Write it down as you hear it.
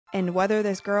And whether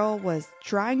this girl was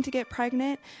trying to get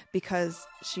pregnant because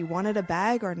she wanted a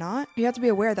bag or not, you have to be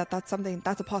aware that that's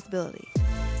a possibility.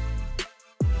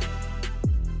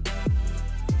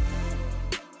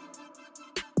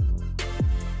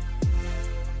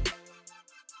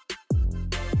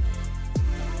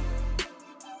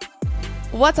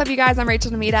 What's up, you guys? I'm Rachel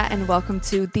Namita, and welcome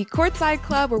to the Courtside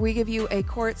Club, where we give you a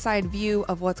courtside view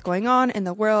of what's going on in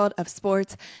the world of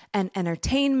sports and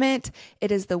entertainment.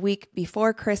 It is the week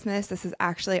before Christmas. This is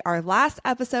actually our last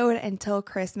episode until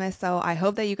Christmas, so I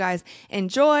hope that you guys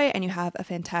enjoy and you have a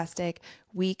fantastic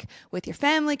week with your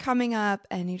family coming up,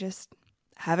 and you just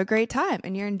have a great time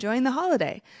and you're enjoying the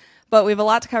holiday. But we have a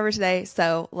lot to cover today,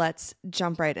 so let's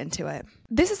jump right into it.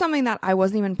 This is something that I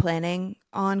wasn't even planning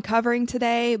on covering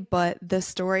today, but the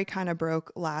story kind of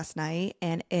broke last night,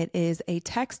 and it is a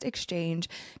text exchange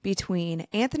between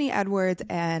Anthony Edwards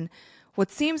and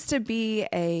what seems to be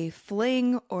a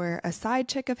fling or a side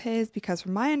chick of his, because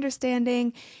from my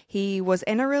understanding, he was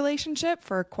in a relationship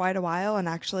for quite a while and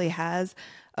actually has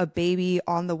a baby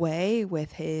on the way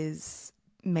with his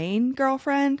main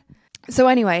girlfriend. So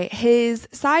anyway, his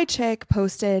side chick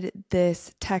posted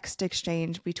this text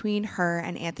exchange between her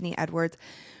and Anthony Edwards,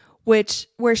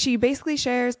 where she basically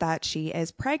shares that she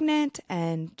is pregnant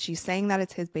and she's saying that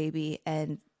it's his baby,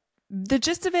 and the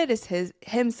gist of it is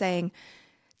him saying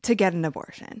to get an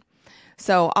abortion.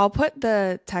 So I'll put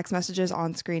the text messages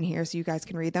on screen here so you guys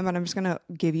can read them, but I'm just going to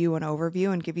give you an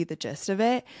overview and give you the gist of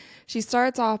it. She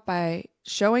starts off by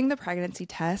showing the pregnancy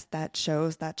test that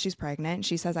shows that she's pregnant.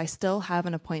 She says, "I still have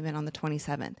an appointment on the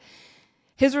 27th.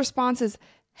 His response is,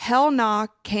 "Hell nah,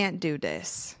 can't do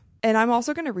this." And I'm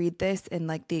also going to read this in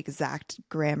like the exact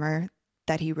grammar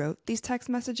that he wrote these text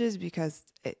messages, because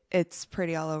it's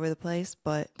pretty all over the place,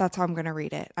 but that's how I'm going to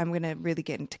read it. I'm going to really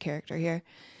get into character here.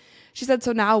 She said,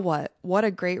 "So now what? What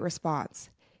a great response."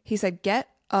 He said, "Get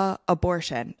a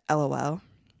abortion, LOL,"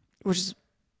 which is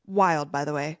wild, by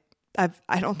the way.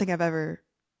 I don't think I've ever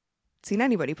seen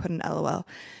anybody put an LOL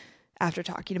after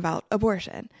talking about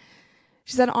abortion.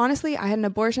 She said, "Honestly, I had an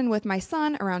abortion with my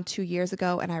son around 2 years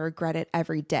ago, and I regret it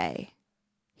every day."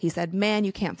 He said, "Man,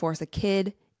 you can't force a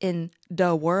kid in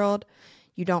the world.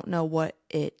 You don't know what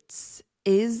it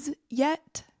is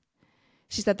yet."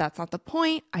 She said, "That's not the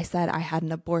point. I said I had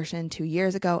an abortion 2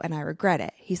 years ago and I regret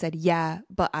it." He said, "Yeah,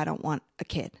 but I don't want a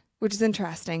kid," which is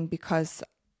interesting because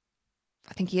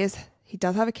I think he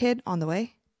does have a kid on the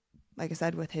way, like I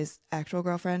said, with his actual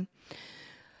girlfriend.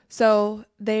 So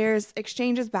there's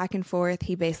exchanges back and forth.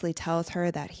 He basically tells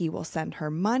her that he will send her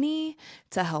money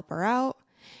to help her out.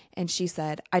 And she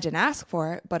said, "I didn't ask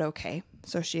for it, but okay."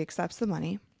 So she accepts the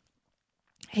money.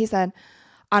 He said,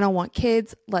 "I don't want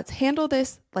kids. Let's handle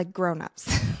this like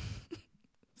grown-ups."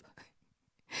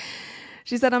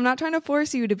 She said, "I'm not trying to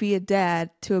force you to be a dad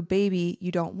to a baby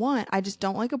you don't want. I just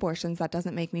don't like abortions. That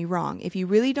doesn't make me wrong. If you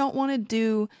really don't want to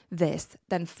do this,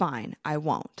 then fine, I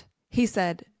won't." He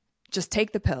said, "Just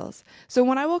take the pills." So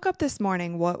when I woke up this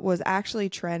morning, what was actually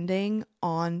trending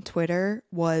on Twitter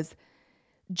was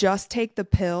 "just take the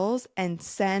pills and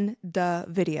send the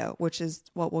video," which is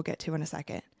what we'll get to in a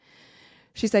second.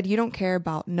 She said, "You don't care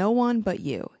about no one but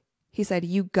you." He said,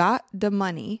 "You got the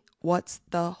money. What's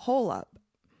the hole up?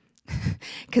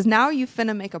 Because now you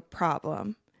finna make a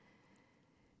problem."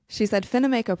 She said, "Finna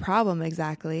make a problem,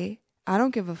 exactly. I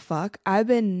don't give a fuck. I've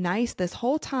been nice this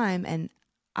whole time and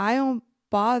I don't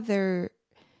bother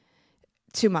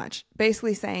too much."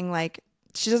 Basically saying like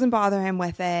she doesn't bother him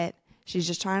with it. She's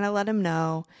just trying to let him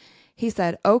know. He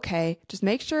said, "Okay, just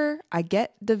make sure I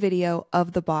get the video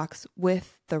of the box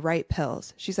with the right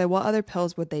pills." She said, "What other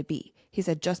pills would they be?" He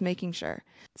said, "Just making sure."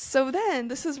 So then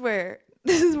this is where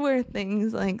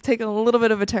things like take a little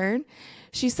bit of a turn.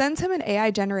 She sends him an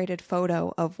AI generated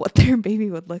photo of what their baby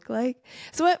would look like.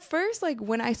 So at first, like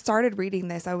when I started reading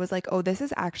this, I was like, oh, this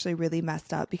is actually really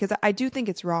messed up, because I do think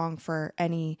it's wrong for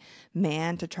any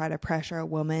man to try to pressure a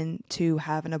woman to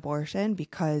have an abortion,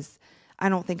 because I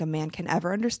don't think a man can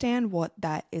ever understand what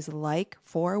that is like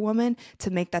for a woman to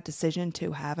make that decision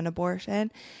to have an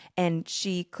abortion. And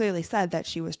she clearly said that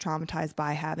she was traumatized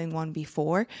by having one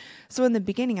before. So in the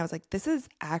beginning, I was like, this is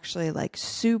actually like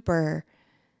super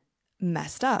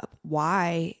messed up.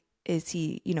 Why is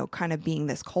he, kind of being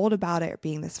this cold about it or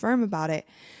being this firm about it?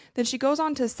 Then she goes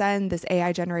on to send this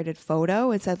AI generated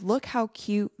photo and said, "Look how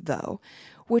cute though,"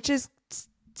 which is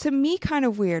to me kind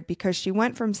of weird, because she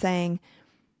went from saying,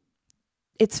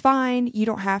 "It's fine, you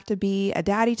don't have to be a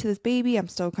daddy to this baby, I'm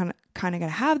still kind of going to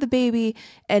have the baby,"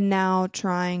 and now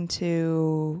trying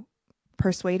to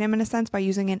persuade him in a sense by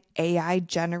using an AI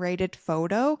generated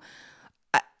photo.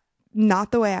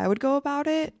 Not the way I would go about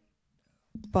it.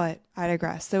 But I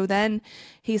digress. So then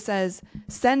he says,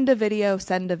 send a video.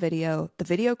 The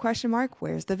video question mark,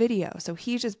 where's the video? So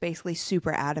he's just basically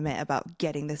super adamant about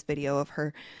getting this video of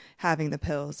her having the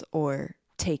pills or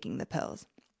taking the pills.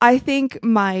 I think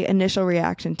my initial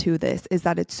reaction to this is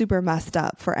that it's super messed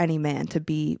up for any man to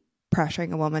be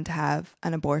pressuring a woman to have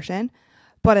an abortion.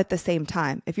 But at the same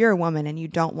time, if you're a woman and you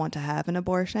don't want to have an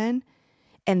abortion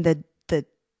and the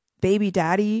baby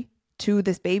daddy to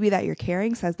this baby that you're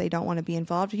carrying says they don't want to be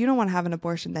involved, if you don't want to have an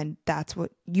abortion, then that's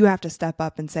what you have to step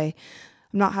up and say,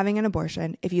 I'm not having an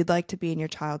abortion. If you'd like to be in your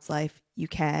child's life, you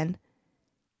can.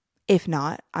 If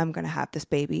not, I'm going to have this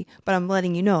baby, but I'm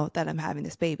letting you know that I'm having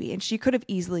this baby. And she could have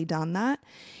easily done that.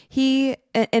 He,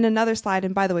 in another slide,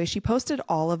 and by the way, she posted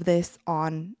all of this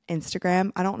on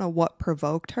Instagram. I don't know what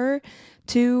provoked her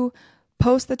to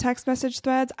post the text message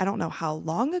threads. I don't know how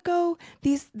long ago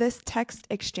this text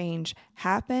exchange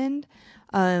happened,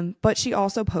 but she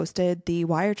also posted the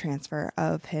wire transfer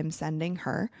of him sending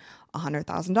her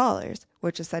 $100,000,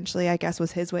 which essentially, I guess,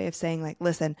 was his way of saying, like,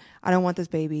 listen, I don't want this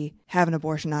baby, have an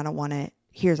abortion, I don't want it.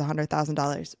 Here's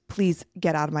 $100,000. Please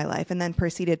get out of my life. And then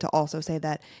proceeded to also say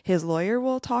that his lawyer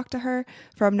will talk to her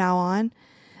from now on.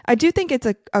 I do think it's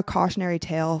a cautionary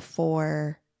tale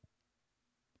for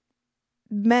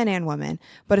men and women,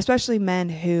 but especially men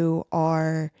who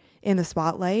are in the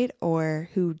spotlight or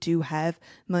who do have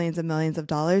millions and millions of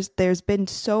dollars. There's been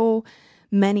so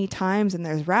many times, and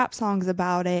there's rap songs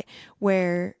about it,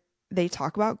 where they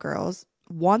talk about girls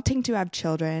wanting to have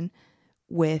children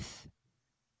with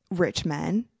rich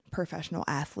men, professional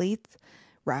athletes,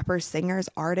 rappers, singers,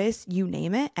 artists, you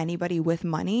name it, anybody with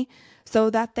money, so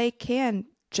that they can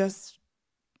just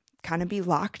kind of be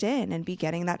locked in and be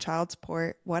getting that child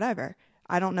support, whatever.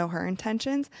 I don't know her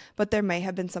intentions, but there may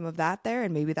have been some of that there.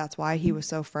 And maybe that's why he was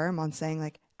so firm on saying,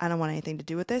 like, I don't want anything to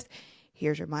do with this.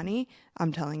 Here's your money.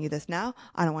 I'm telling you this now.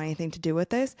 I don't want anything to do with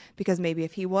this, because maybe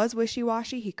if he was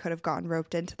wishy-washy, he could have gotten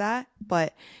roped into that.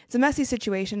 But it's a messy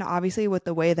situation, obviously, with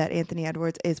the way that Anthony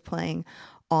Edwards is playing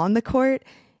on the court.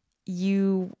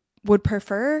 You would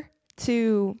prefer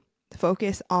to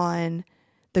focus on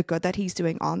the good that he's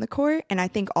doing on the court. And I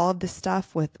think all of this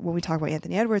stuff with, when we talk about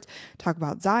Anthony Edwards, talk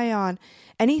about Zion,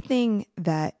 anything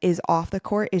that is off the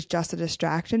court is just a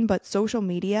distraction. But social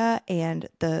media and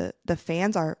the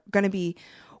fans are going to be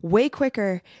way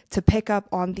quicker to pick up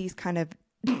on these kind of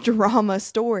drama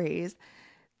stories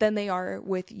than they are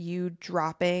with you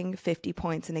dropping 50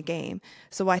 points in a game.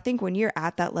 So I think when you're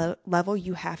at that level,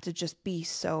 you have to just be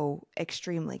so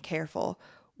extremely careful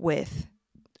with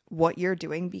what you're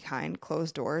doing behind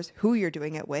closed doors, who you're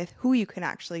doing it with, who you can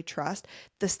actually trust.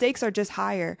 The stakes are just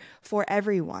higher for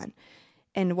everyone.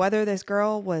 And whether this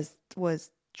girl was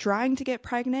trying to get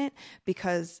pregnant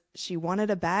because she wanted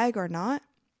a bag or not,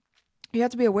 you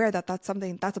have to be aware that that's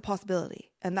a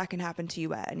possibility, and that can happen to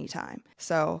you at any time.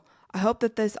 So I hope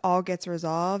that this all gets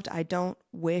resolved. I don't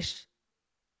wish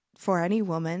for any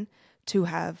woman to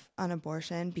have an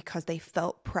abortion because they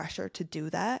felt pressure to do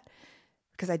that,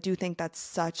 because I do think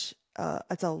that's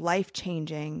it's a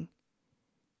life-changing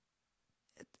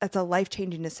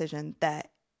decision that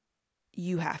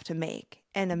you have to make,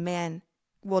 and a man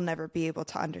will never be able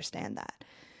to understand that.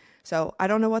 So I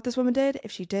don't know what this woman did.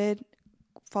 If she did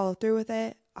follow through with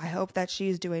it, I hope that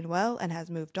she's doing well and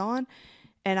has moved on,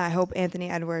 and I hope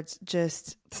Anthony Edwards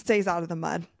just stays out of the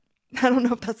mud. I don't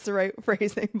know if that's the right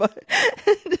phrasing, but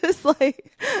just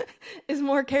like is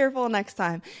more careful next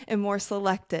time and more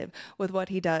selective with what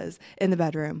he does in the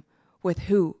bedroom, with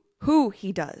who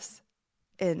he does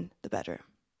in the bedroom.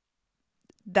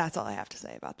 That's all I have to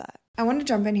say about that. I want to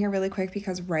jump in here really quick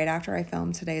because right after I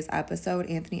filmed today's episode,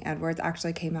 Anthony Edwards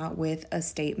actually came out with a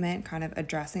statement kind of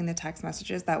addressing the text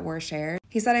messages that were shared.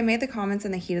 He said, I made the comments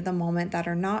in the heat of the moment that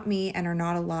are not me and are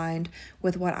not aligned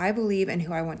with what I believe and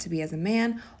who I want to be as a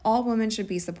man. All women should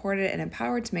be supported and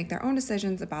empowered to make their own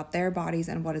decisions about their bodies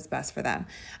and what is best for them.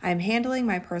 I am handling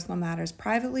my personal matters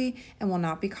privately and will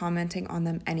not be commenting on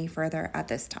them any further at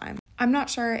this time. I'm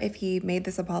not sure if he made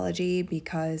this apology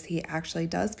because he actually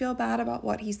does feel bad about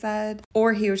what he said,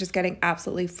 or he was just getting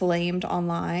absolutely flamed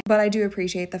online. But I do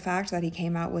appreciate the fact that he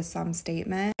came out with some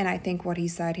statement, and I think what he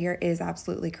said here is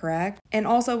absolutely correct. And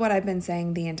also what I've been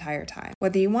saying the entire time.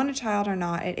 Whether you want a child or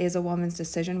not, it is a woman's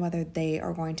decision whether they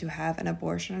are going to have an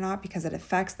abortion or not, because it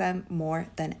affects them more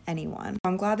than anyone.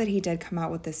 I'm glad that he did come out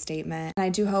with this statement, and I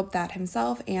do hope that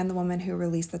himself and the woman who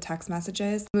released the text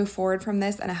messages move forward from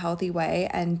this in a healthy way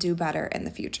and do better in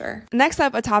the future. Next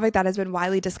up, a topic that has been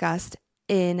widely discussed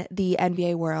in the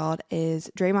NBA world is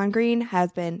Draymond Green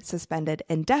has been suspended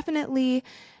indefinitely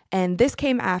And this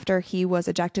came after he was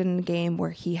ejected in a game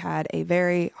where he had a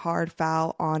very hard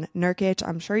foul on Nurkic.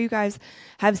 I'm sure you guys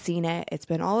have seen it. It's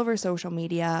been all over social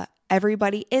media.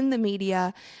 Everybody in the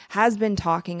media has been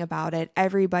talking about it.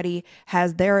 Everybody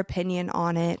has their opinion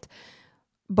on it.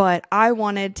 But I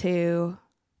wanted to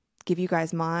give you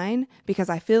guys mine because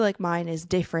I feel like mine is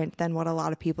different than what a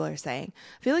lot of people are saying.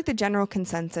 I feel like the general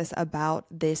consensus about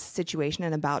this situation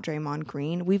and about Draymond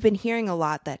Green, we've been hearing a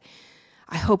lot that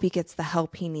I hope he gets the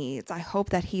help he needs. I hope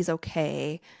that he's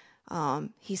okay.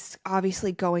 He's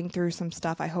obviously going through some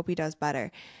stuff. I hope he does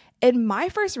better. And my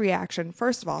first reaction,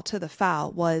 first of all, to the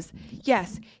foul was,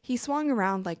 yes, he swung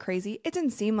around like crazy. It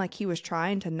didn't seem like he was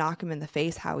trying to knock him in the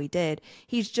face how he did.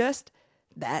 He's just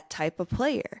that type of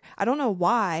player. I don't know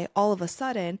why all of a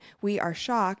sudden we are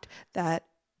shocked that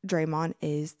Draymond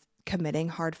is committing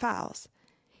hard fouls.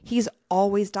 He's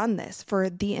always done this for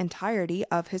the entirety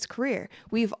of his career.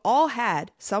 We've all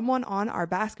had someone on our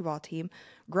basketball team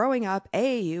growing up,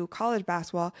 AAU, college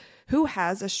basketball, who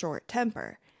has a short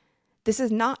temper. This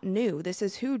is not new. This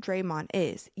is who Draymond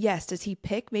is. Yes, does he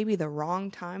pick maybe the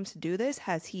wrong times to do this?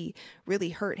 Has he really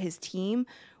hurt his team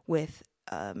with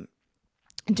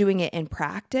doing it in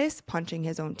practice, punching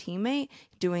his own teammate,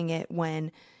 doing it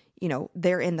when,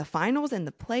 they're in the finals, in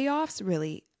the playoffs,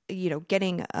 really,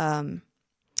 getting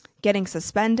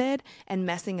suspended and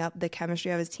messing up the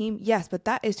chemistry of his team? Yes, but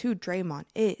that is who Draymond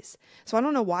is. So I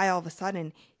don't know why all of a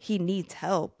sudden he needs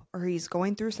help or he's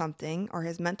going through something or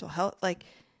his mental health. Like,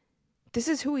 this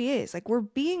is who he is. Like, we're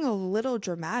being a little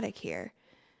dramatic here.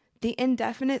 The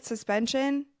indefinite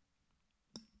suspension,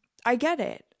 I get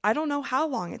it. I don't know how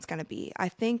long it's going to be. I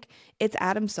think it's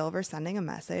Adam Silver sending a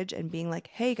message and being like,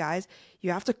 hey guys,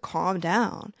 you have to calm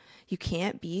down. You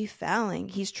can't be fouling.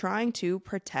 He's trying to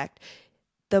protect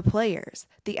the players.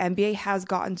 The NBA has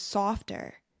gotten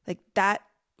softer. Like that,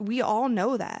 we all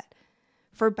know that.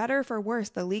 For better or for worse,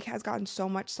 the league has gotten so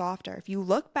much softer. If you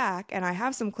look back, and I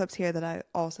have some clips here that I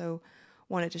also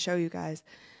wanted to show you guys,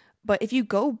 but if you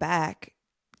go back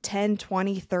 10,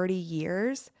 20, 30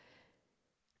 years,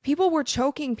 people were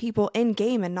choking people in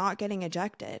game and not getting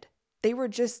ejected. They were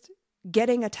just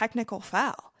getting a technical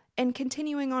foul and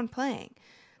continuing on playing.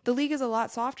 The league is a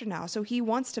lot softer now, so he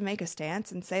wants to make a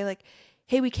stance and say like,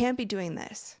 hey, we can't be doing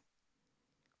this.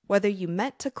 Whether you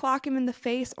meant to clock him in the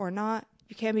face or not,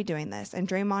 you can't be doing this. And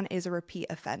Draymond is a repeat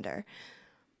offender.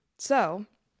 So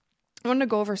I want to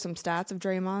go over some stats of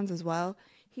Draymond's as well.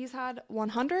 He's had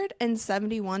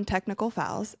 171 technical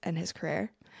fouls in his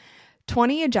career,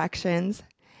 20 ejections,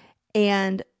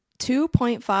 and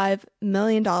 $2.5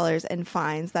 million in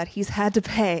fines that he's had to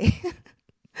pay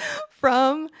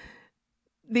from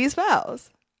these fouls,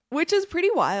 which is pretty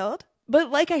wild. But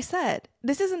like I said,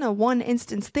 this isn't a one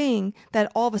instance thing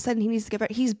that all of a sudden he needs to get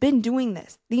better. He's been doing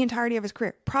this the entirety of his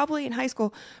career, probably in high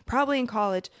school, probably in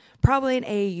college, probably in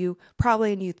AAU,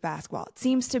 probably in youth basketball. It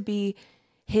seems to be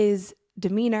his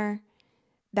demeanor.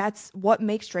 That's what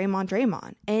makes Draymond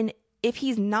Draymond. And if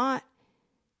he's not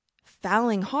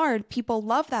fouling hard, people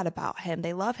love that about him.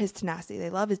 They love his tenacity. They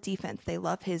love his defense. They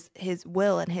love his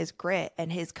will and his grit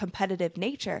and his competitive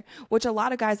nature, which a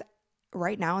lot of guys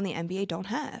right now in the NBA don't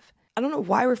have. I don't know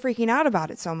why we're freaking out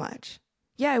about it so much.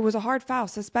 Yeah, it was a hard foul.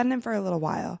 Suspend him for a little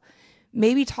while.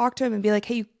 Maybe talk to him and be like,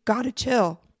 hey, you got to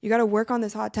chill. You got to work on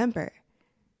this hot temper.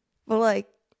 But like,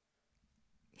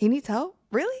 he needs help?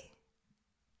 Really?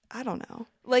 I don't know.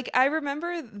 Like, I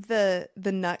remember the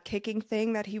nut kicking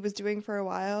thing that he was doing for a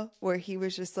while where he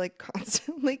was just like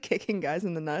constantly kicking guys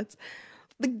in the nuts.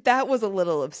 Like, that was a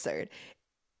little absurd.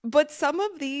 But some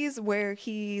of these where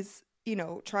he's,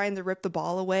 trying to rip the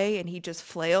ball away and he just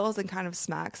flails and kind of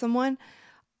smacks someone,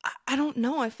 I don't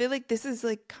know. I feel like this is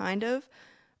like kind of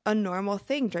a normal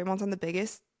thing. Draymond's on the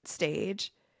biggest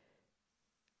stage.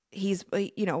 He's,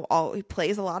 he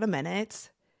plays a lot of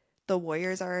minutes. The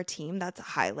Warriors are a team that's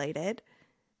highlighted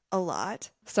a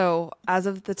lot. So as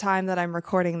of the time that I'm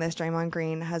recording this, Draymond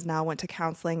Green has now went to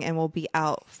counseling and will be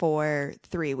out for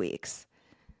 3 weeks.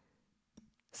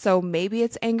 So maybe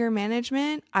it's anger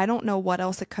management. I don't know what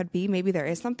else it could be. Maybe there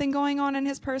is something going on in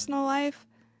his personal life.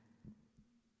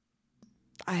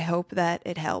 I hope that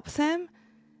it helps him,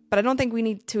 but I don't think we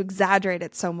need to exaggerate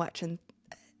it so much. And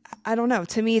I don't know.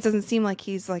 To me, it doesn't seem like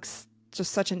he's like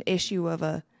just such an issue of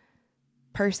a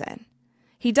person.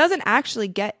 He doesn't actually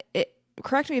get it.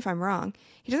 Correct me if I'm wrong.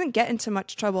 He doesn't get into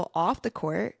much trouble off the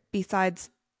court besides,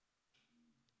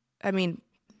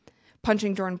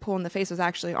 punching Jordan Poole in the face was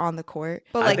actually on the court.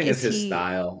 But I think it's his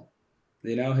style.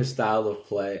 His style of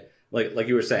play. Like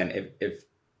you were saying,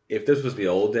 if this was the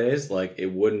old days, like it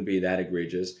wouldn't be that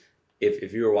egregious.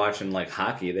 If you were watching like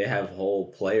hockey, they have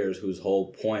whole players whose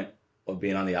whole point of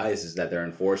being on the ice is that they're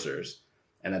enforcers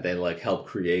and that they like help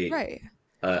create Right.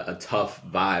 a tough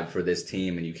vibe for this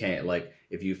team. And you can't, like,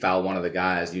 if you foul one of the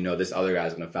guys, you know this other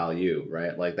guy's going to foul you,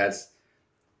 right? Like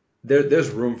there's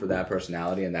room for that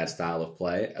personality and that style of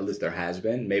play. At least there has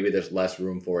been. Maybe there's less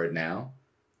room for it now,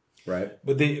 right?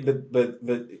 But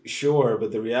sure.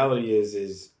 But the reality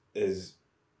is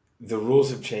the rules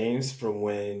have changed from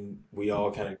when we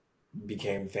all kind of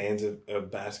became fans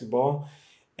of basketball,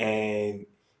 and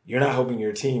you're not hoping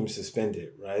your team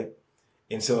suspended, right?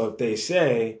 And so if they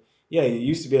say, yeah, you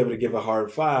used to be able to give a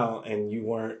hard foul and you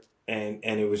weren't, and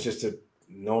it was just a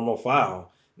normal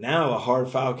foul. Now a hard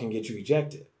foul can get you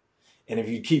ejected. And if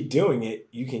you keep doing it,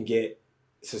 you can get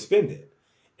suspended.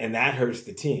 And that hurts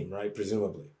the team, right?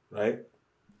 Presumably, right?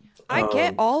 I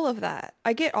get all of that.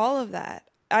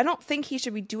 I don't think he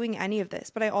should be doing any of this,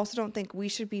 but I also don't think we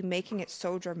should be making it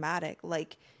so dramatic.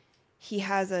 Like he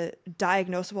has a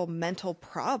diagnosable mental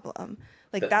problem.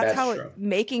 Like that's how it's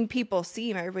making people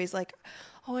seem. Everybody's like,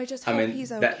 oh, I just hope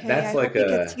he's okay. That's I hope he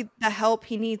gets the help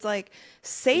he needs. Like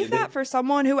save that for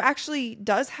someone who actually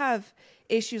does have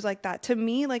issues like that. To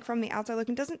me, like from the outside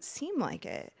looking, doesn't seem like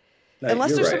it. No,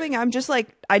 unless there's something I'm just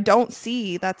like, I don't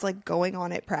see that's like going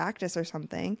on at practice or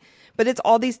something. But it's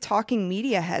all these talking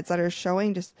media heads that are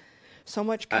showing just so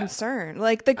much concern.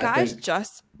 Like the guy's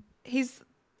he's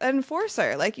an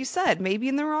enforcer, like you said, maybe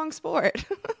in the wrong sport.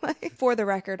 Like, for the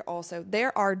record, also,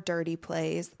 there are dirty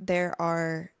plays. There's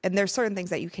certain things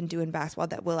that you can do in basketball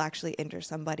that will actually injure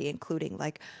somebody, including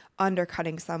like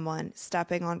undercutting someone,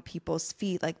 stepping on people's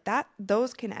feet. Like that,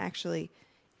 those can actually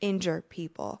injure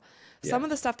people. Yeah. Some of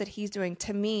the stuff that he's doing,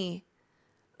 to me,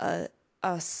 a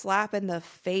slap in the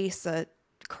face, a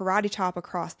karate chop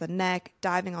across the neck,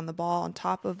 diving on the ball on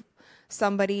top of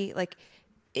somebody, like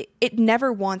it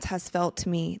never once has felt to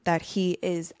me that he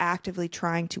is actively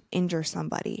trying to injure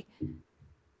somebody.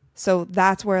 So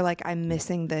that's where like I'm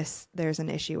missing this. There's an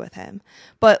issue with him.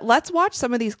 But let's watch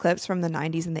some of these clips from the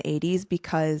 90s and the 80s,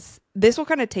 because this will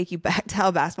kind of take you back to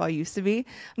how basketball used to be.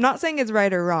 I'm not saying it's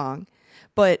right or wrong,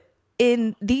 but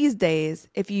in these days,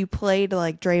 if you played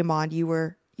like Draymond, you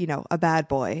were, a bad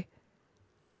boy.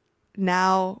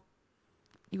 Now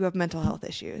you have mental health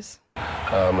issues.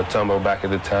 Mutombo back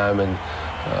at the time, and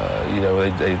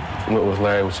they went with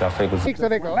Larry, which I think was...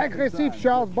 Avec l'agressif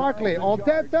Charles Barkley en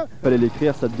tête. Fallait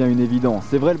l'écrire, ça devient une évidence.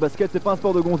 C'est vrai, le basket, c'est pas un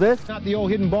sport de gonzesse. Not the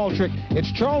old hidden ball trick.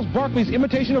 It's Charles Barkley's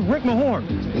imitation of Rick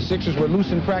Mahorn. The Sixers were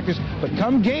loose in practice, but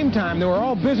come game time, they were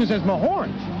all business as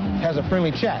Mahorn has a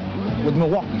friendly chat with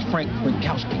Milwaukee's Frank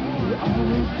Winkowski.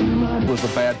 It was the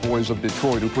bad boys of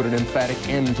Detroit who put an emphatic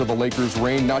end to the Lakers'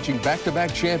 reign, notching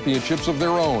back-to-back championships of their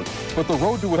own. But the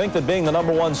road to... Think that being the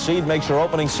number one seed makes your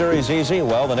opening series easy?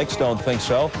 Well, the Knicks don't think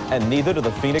so, and neither do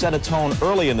the Phoenix. Set a tone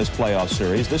early in this playoff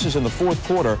series. This is in the fourth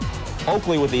quarter.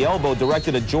 Oakley with the elbow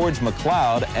directed at George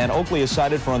McLeod, and Oakley is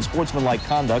cited for unsportsmanlike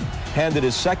conduct, handed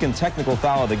his second technical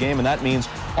foul of the game, and that means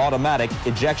automatic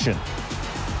ejection.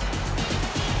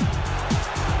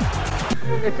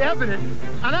 It's evident,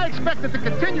 and I expect it to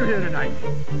continue here tonight.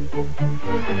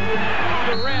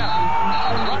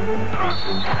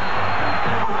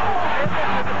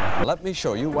 Let me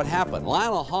show you what happened.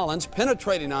 Lionel Hollins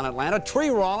penetrating on Atlanta. Tree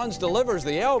Rollins delivers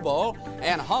the elbow,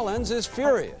 and Hollins is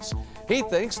furious. He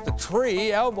thinks the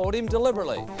Tree elbowed him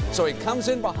deliberately, so he comes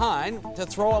in behind to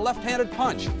throw a left-handed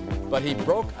punch. But he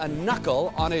broke a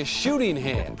knuckle on his shooting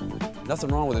hand.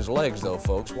 Nothing wrong with his legs, though,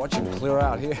 folks. Watch him clear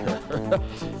out here.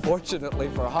 Fortunately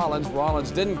for Hollins,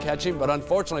 Rollins didn't catch him, but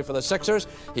unfortunately for the Sixers,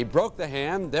 he broke the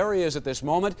hand. There he is at this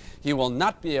moment. He will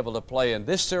not be able to play in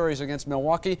this series against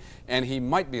Milwaukee, and he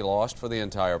might be lost for the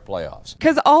entire playoffs.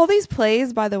 Because all these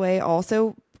plays, by the way,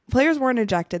 also, players weren't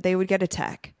ejected. They would get a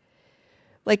tech.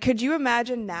 Like, could you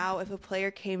imagine now if a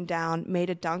player came down, made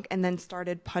a dunk, and then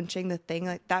started punching the thing?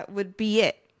 Like, that would be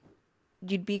it.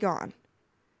 You'd be gone.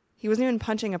 He wasn't even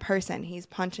punching a person. He's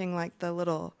punching like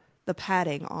the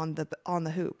padding on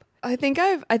the hoop. I think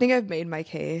I've made my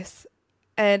case.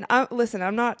 And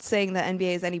I'm not saying that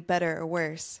NBA is any better or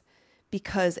worse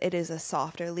because it is a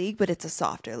softer league, but it's a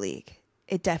softer league.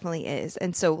 It definitely is.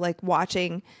 And so like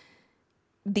watching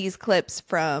these clips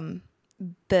from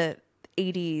the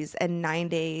 80s and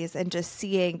 90s and just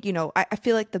seeing, I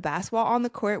feel like the basketball on the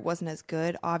court wasn't as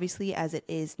good, obviously, as it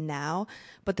is now,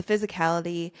 but the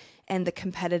physicality and the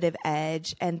competitive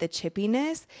edge and the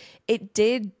chippiness, it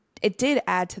did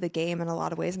add to the game in a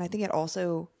lot of ways. And I think it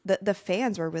also, the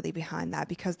fans were really behind that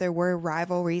because there were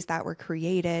rivalries that were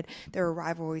created. There were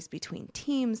rivalries between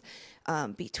teams,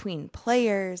 between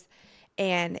players,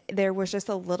 and there was just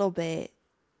a little bit,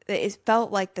 it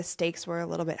felt like the stakes were a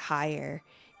little bit higher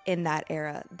in that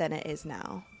era than it is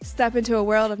now. Step into a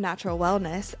world of natural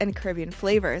wellness and Caribbean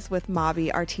flavors with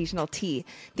Mabi Artisanal Tea,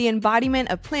 the embodiment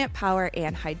of plant power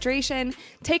and hydration.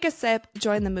 Take a sip,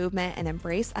 join the movement, and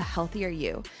embrace a healthier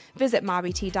you. Visit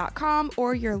MabiTea.com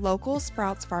or your local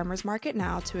Sprouts Farmers Market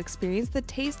now to experience the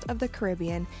taste of the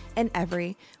Caribbean in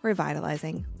every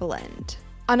revitalizing blend.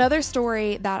 Another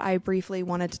story that I briefly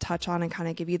wanted to touch on and kind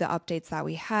of give you the updates that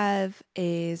we have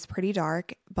is pretty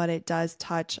dark, but it does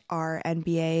touch our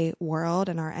NBA world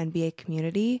and our NBA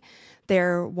community.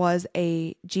 There was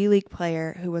a G League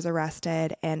player who was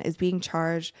arrested and is being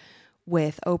charged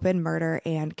with open murder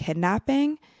and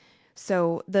kidnapping.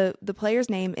 So the player's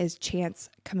name is Chance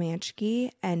Comanche,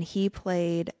 and he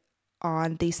played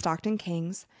on the Stockton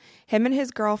Kings. Him and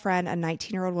his girlfriend, a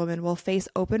 19-year-old woman, will face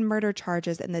open murder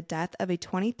charges in the death of a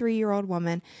 23-year-old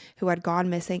woman who had gone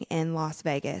missing in Las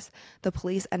Vegas. The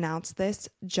police announced this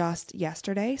just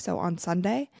yesterday, so on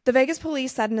Sunday. The Vegas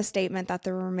police said in a statement that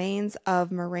the remains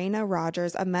of Morena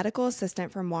Rogers, a medical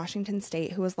assistant from Washington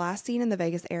State who was last seen in the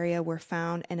Vegas area, were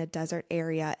found in a desert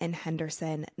area in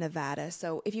Henderson, Nevada.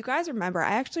 So if you guys remember,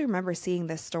 I actually remember seeing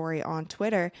this story on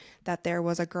Twitter that there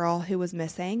was a girl who was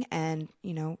missing, and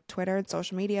Twitter and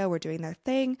social media were doing their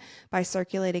thing by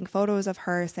circulating photos of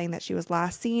her saying that she was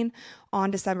last seen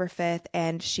on December 5th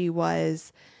and she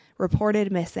was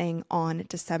reported missing on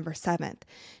December 7th.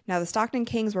 Now, the Stockton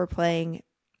Kings were playing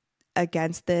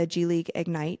against the G League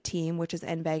Ignite team, which is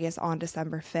in Vegas, on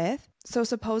December 5th. So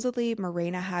supposedly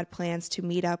Morena had plans to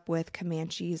meet up with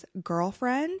Comanche's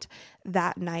girlfriend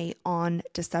that night on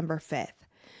December 5th.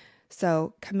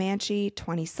 So Comanche,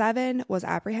 27, was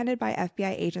apprehended by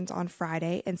FBI agents on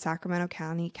Friday in Sacramento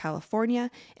County,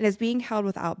 California, and is being held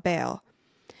without bail.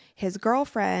 His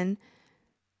girlfriend,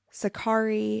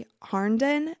 Sakari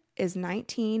Harnden, is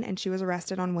 19, and she was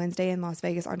arrested on Wednesday in Las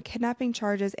Vegas on kidnapping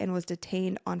charges and was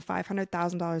detained on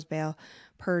 $500,000 bail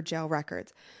per jail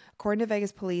records. According to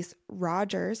Vegas police,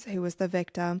 Rogers, who was the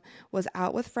victim, was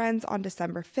out with friends on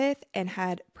December 5th and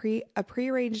had a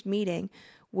prearranged meeting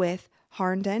with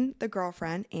Harnden, the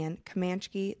girlfriend, and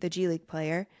Comanche, the G League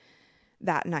player,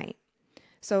 that night.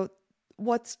 So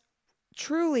what's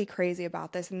truly crazy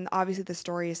about this, and obviously the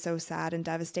story is so sad and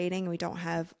devastating, we don't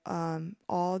have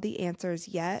all the answers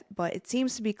yet, but it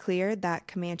seems to be clear that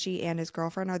Comanche and his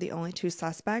girlfriend are the only two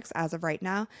suspects as of right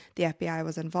now. The FBI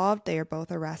was involved. They are both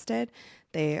arrested.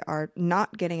 They are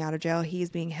not getting out of jail. He's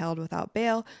being held without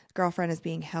bail. The girlfriend is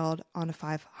being held on a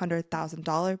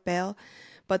 $500,000 bail.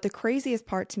 But the craziest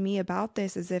part to me about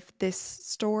this is if this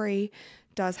story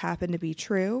does happen to be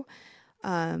true,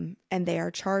 and they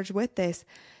are charged with this,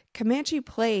 Comanche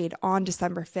played on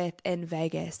December 5th in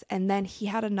Vegas, and then he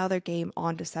had another game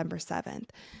on December 7th.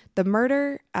 The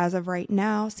murder, as of right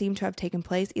now, seemed to have taken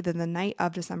place either the night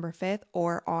of December 5th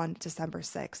or on December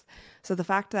 6th. So the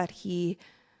fact that he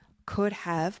could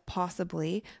have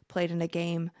possibly played in a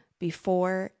game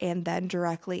before and then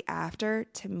directly after,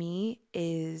 to me,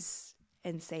 is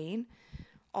insane.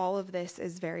 All of this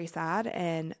is very sad,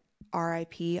 and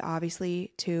RIP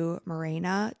obviously to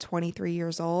Morena, 23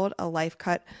 years old, a life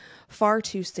cut far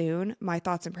too soon. My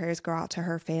thoughts and prayers go out to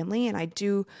her family, and I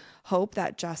do hope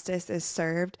that justice is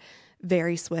served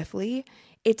very swiftly.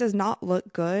 It does not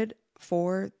look good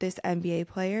for this NBA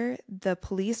player. The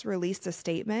police released a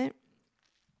statement,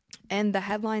 and the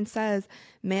headline says,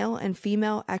 "Male and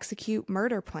female execute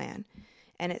murder plan."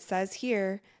 And it says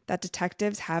here that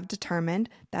detectives have determined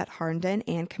that Harnden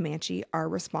and Comanche are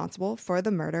responsible for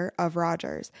the murder of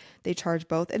Rogers. They charge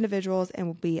both individuals and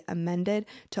will be amended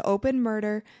to open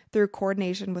murder through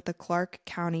coordination with the Clark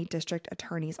County District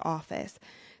Attorney's Office.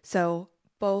 So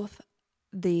both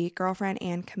the girlfriend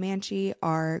and Comanche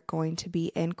are going to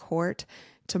be in court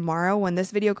tomorrow. When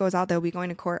this video goes out, they'll be going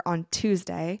to court on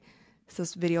Tuesday. So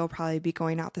this video will probably be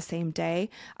going out the same day.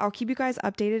 I'll keep you guys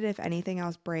updated if anything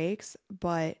else breaks,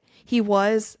 but he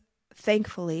was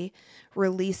thankfully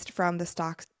released from the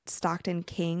Stockton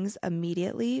Kings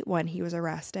immediately when he was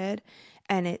arrested.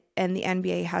 And the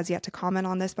NBA has yet to comment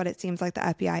on this, but it seems like the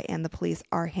FBI and the police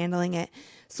are handling it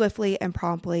swiftly and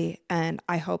promptly, and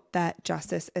I hope that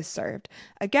justice is served.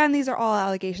 Again, these are all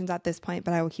allegations at this point,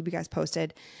 but I will keep you guys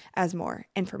posted as more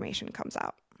information comes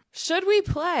out. Should we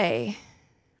play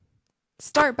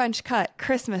Start Bench Cut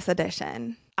Christmas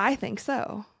edition? I think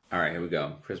so. All right, here we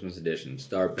go. Christmas edition.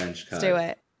 Start Bench Cut. Let's do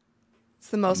it. It's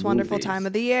the most wonderful time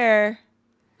of the year.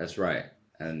 That's right.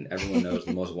 And everyone knows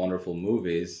the most wonderful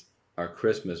movies are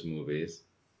Christmas movies.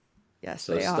 Yes,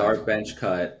 so they are. Start Bench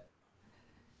Cut,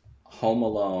 Home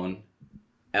Alone,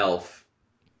 Elf,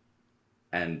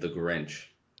 and The Grinch.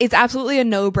 It's absolutely a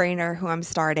no-brainer who I'm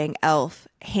starting. Elf,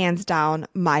 hands down,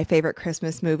 my favorite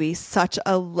Christmas movie. Such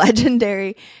a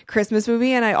legendary Christmas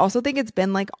movie. And I also think it's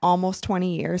been like almost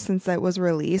 20 years since it was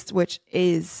released, which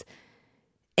is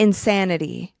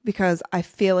insanity because I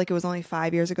feel like it was only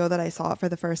 5 years ago that I saw it for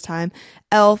the first time.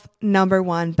 Elf,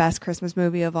 #1 best Christmas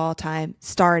movie of all time,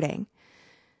 starting.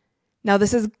 Now,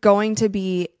 this is going to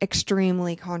be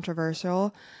extremely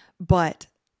controversial, but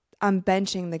I'm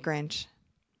benching The Grinch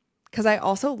because I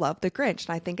also love The Grinch.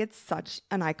 And I think it's such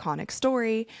an iconic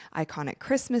story, iconic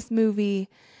Christmas movie.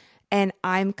 And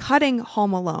I'm cutting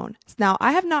Home Alone. Now,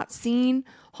 I have not seen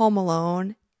Home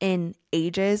Alone in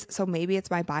ages, so maybe it's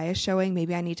my bias showing.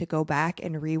 Maybe I need to go back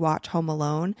and rewatch Home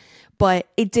Alone, but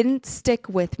it didn't stick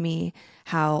with me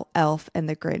how Elf and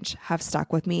The Grinch have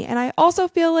stuck with me. And I also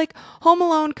feel like Home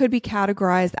Alone could be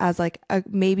categorized as like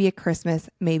maybe a Christmas,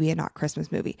 maybe a not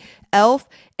Christmas movie. Elf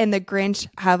and The Grinch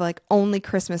have like only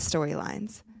Christmas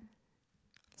storylines.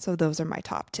 So those are my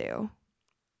top two.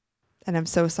 And I'm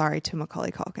so sorry to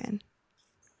Macaulay Culkin,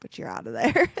 but you're out of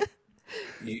there.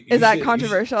 Is that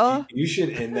controversial? You should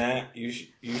in that you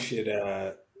should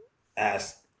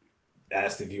ask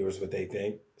the viewers what they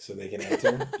think so they can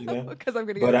answer. You know, because I'm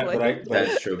gonna get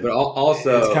that's true. But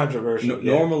also, it's controversial.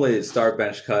 Normally, start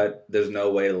bench cut. There's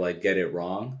no way to like get it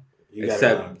wrong,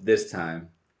 except this time.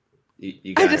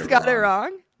 You got it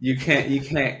wrong. You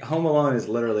can't. Home Alone is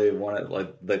literally one of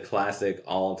like the classic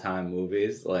all-time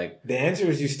movies. Like the answer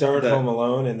is you start Home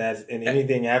Alone, and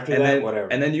anything after that, whatever.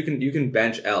 And then you can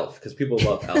bench Elf because people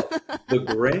love Elf. The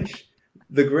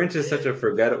Grinch is such a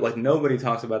forgettable. Like nobody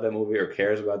talks about that movie or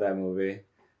cares about that movie.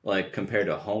 Like compared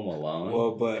to Home Alone.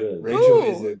 Well, but Rachel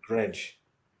is a Grinch.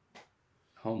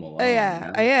 Home Alone. Oh,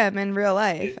 yeah, I am in real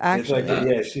life. Actually,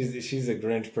 it's like she's a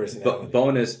Grinch personality.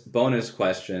 Bonus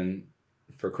question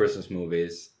for Christmas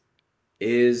movies.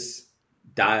 Is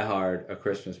Die Hard a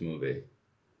Christmas movie?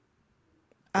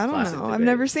 I don't know. I've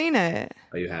never seen it.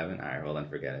 Oh, you haven't? All right, well then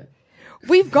forget it.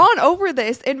 We've gone over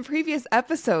this in previous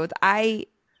episodes. I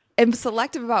am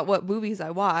selective about what movies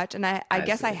I watch, and I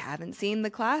guess I haven't seen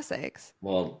the classics.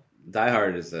 Well, Die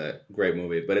Hard is a great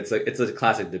movie, but it's a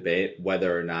classic debate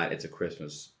whether or not it's a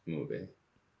Christmas movie.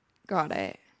 Got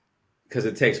it. Because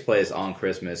it takes place on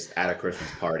Christmas at a Christmas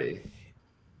party.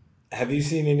 Have you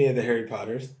seen any of the Harry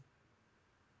Potters?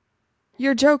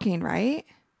 You're joking, right?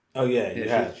 Oh yeah, you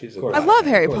have. I love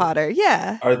Harry Potter.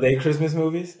 Yeah. Are they Christmas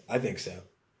movies? I think so.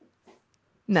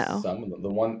 No. Some of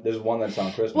them. There's one that's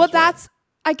on Christmas. Well,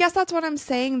 I guess that's what I'm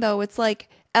saying though. It's like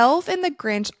Elf and The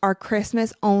Grinch are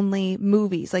Christmas only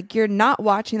movies. Like you're not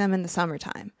watching them in the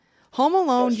summertime. Home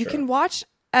Alone you can watch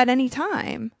at any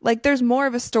time. Like there's more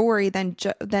of a story than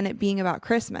it being about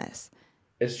Christmas.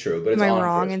 It's true, but it's Am I on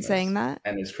wrong Christmas. in saying that?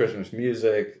 And it's Christmas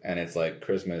music, and it's like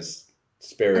Christmas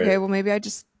spirit. Okay, well maybe I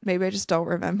just don't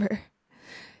remember.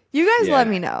 You guys let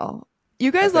me know.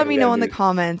 You guys let me know in the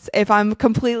comments if I'm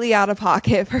completely out of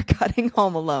pocket for cutting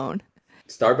Home Alone.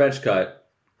 Start bench cut,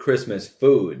 Christmas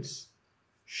foods,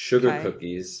 sugar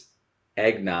cookies,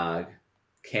 eggnog,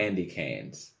 candy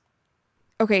canes.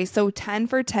 Okay, so 10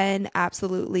 for 10,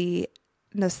 absolutely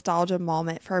nostalgia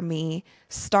moment for me,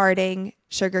 starting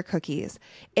sugar cookies.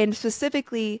 And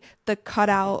specifically the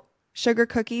cutout sugar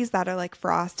cookies that are like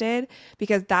frosted,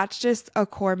 because that's just a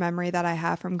core memory that I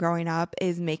have from growing up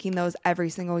is making those every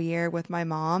single year with my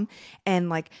mom and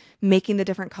like making the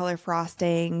different color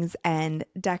frostings and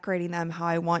decorating them how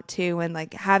I want to and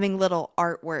like having little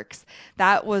artworks.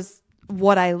 That was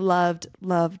what I loved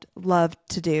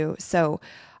to do. So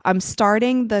I'm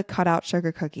starting the cutout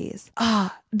sugar cookies.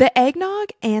 The eggnog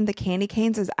and the candy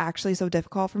canes is actually so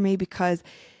difficult for me because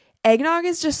eggnog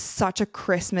is just such a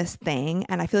Christmas thing,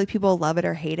 and I feel like people love it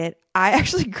or hate it. I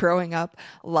actually, growing up,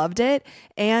 loved it,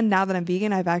 and now that I'm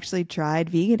vegan, I've actually tried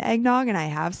vegan eggnog, and I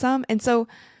have some. And so,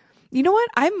 you know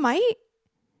what? I might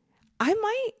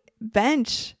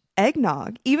bench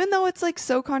eggnog, even though it's like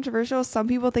so controversial. Some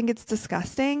people think it's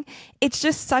disgusting. It's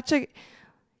just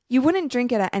you wouldn't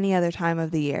drink it at any other time of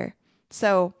the year.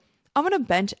 So I'm going to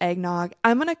bench eggnog.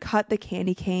 I'm going to cut the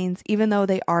candy canes, even though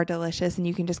they are delicious and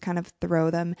you can just kind of throw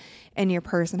them in your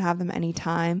purse and have them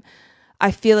anytime.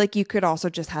 I feel like you could also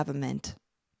just have a mint.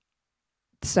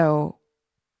 So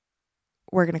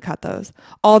we're going to cut those.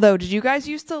 Although, did you guys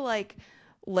used to like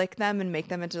lick them and make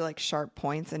them into like sharp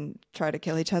points and try to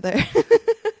kill each other?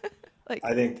 Like,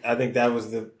 I think that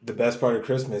was the best part of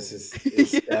Christmas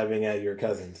is stabbing at your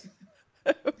cousins.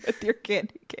 With your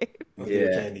candy cane. With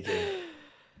your candy cane.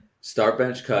 Start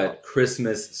bench cut,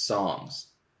 Christmas songs.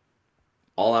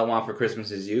 All I Want for Christmas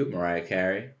Is You, Mariah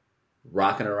Carey.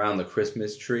 Rocking Around the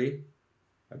Christmas Tree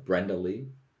by Brenda Lee.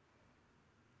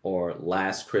 Or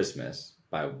Last Christmas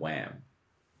by Wham.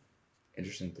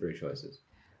 Interesting 3 choices.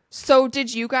 So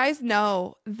did you guys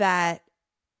know that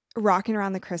Rocking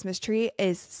Around the Christmas Tree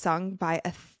is sung by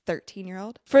a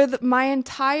 13-year-old? For my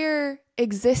entire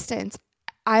existence,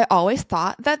 I always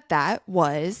thought that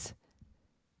was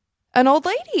an old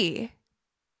lady,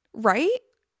 right?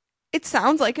 It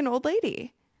sounds like an old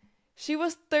lady. She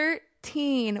was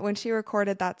 13 when she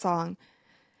recorded that song.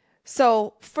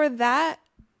 So for that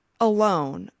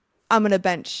alone, I'm going to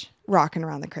bench Rocking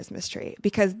Around the Christmas Tree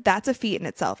because that's a feat in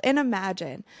itself. And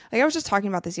imagine, like I was just talking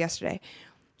about this yesterday,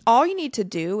 all you need to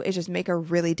do is just make a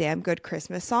really damn good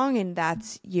Christmas song and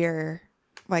that's your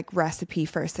like recipe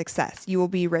for success. You will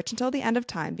be rich until the end of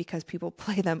time because people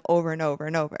play them over and over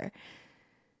and over.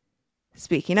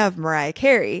 Speaking of Mariah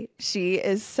Carey, she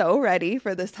is so ready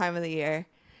for this time of the year.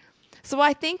 So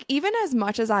I think even as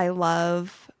much as I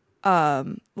love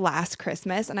Last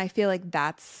Christmas, and I feel like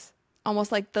that's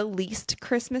almost like the least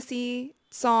Christmassy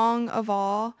song of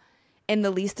all and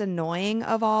the least annoying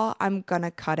of all, I'm going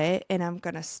to cut it and I'm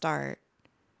going to start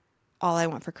All I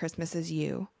Want for Christmas Is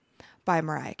You by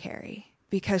Mariah Carey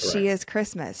because she is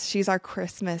Christmas. She's our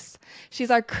Christmas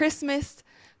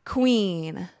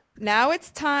queen. Now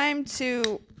it's time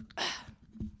to I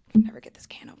can never get this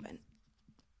can open.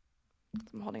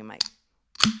 I'm holding a mic.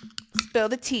 Spill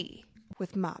the tea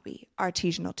with Mobby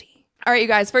Artisanal Tea. All right, you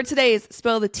guys, for today's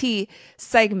Spill the Tea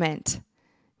segment,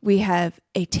 we have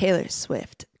a Taylor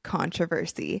Swift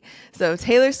controversy. So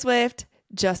Taylor Swift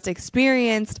just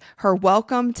experienced her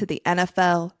welcome to the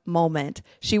NFL moment.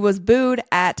 She was booed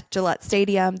at Gillette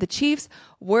Stadium. The Chiefs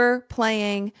were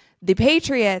playing the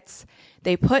Patriots.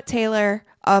 They put Taylor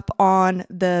up on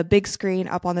the big screen,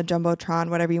 up on the Jumbotron,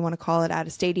 whatever you want to call it, at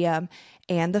a stadium,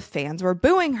 and the fans were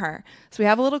booing her. So we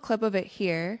have a little clip of it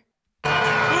here.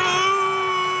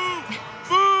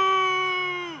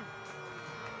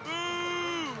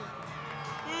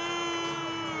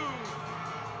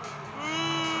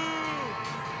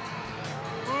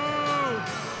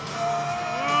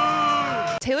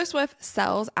 Taylor Swift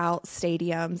sells out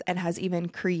stadiums and has even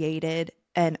created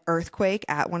an earthquake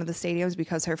at one of the stadiums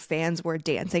because her fans were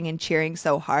dancing and cheering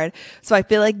so hard. So I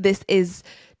feel like this is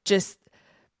just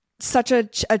such a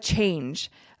change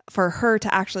for her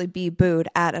to actually be booed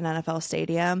at an NFL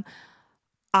stadium.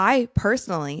 I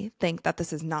personally think that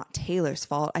this is not Taylor's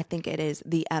fault. I think it is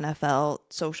the NFL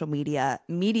social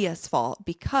media's fault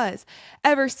because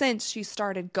ever since she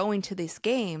started going to these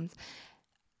games,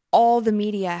 all the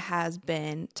media has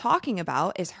been talking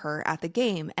about is her at the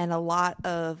game. And a lot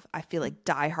of, I feel like,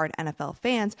 diehard NFL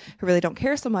fans who really don't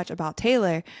care so much about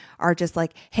Taylor are just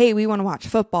like, hey, we want to watch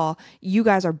football. You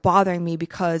guys are bothering me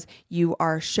because you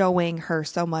are showing her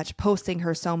so much, posting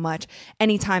her so much.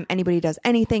 Anytime anybody does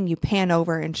anything, you pan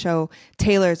over and show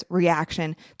Taylor's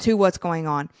reaction to what's going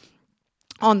on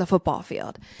the football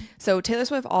field. So Taylor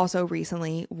Swift also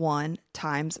recently won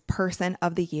Time's Person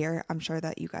of the Year. I'm sure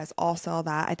that you guys all saw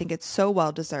that. I think it's so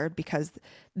well deserved because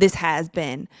this has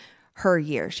been her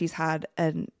year. She's had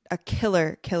a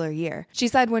killer year. She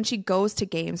said when she goes to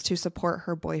games to support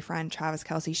her boyfriend, Travis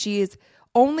Kelce, she is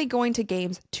only going to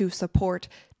games to support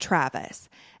Travis.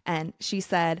 And she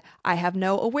said, I have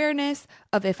no awareness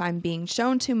of if I'm being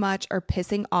shown too much or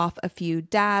pissing off a few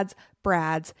dads,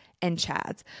 Brads, and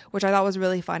Chads, which I thought was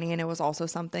really funny. And it was also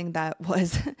something that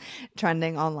was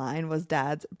trending online was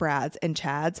dads, Brads, and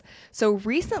Chads. So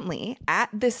recently at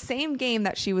this same game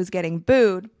that she was getting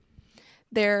booed,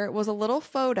 there was a little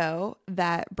photo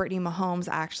that Brittany Mahomes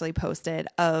actually posted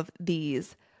of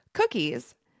these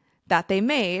cookies that they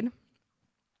made,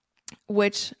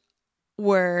 which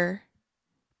were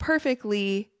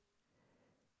perfectly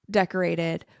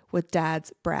decorated with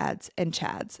dads, Brads, and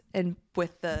Chads, and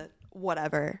with the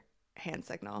whatever hand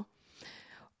signal,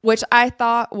 which I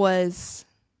thought was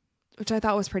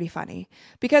pretty funny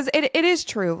because it is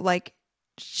true. Like,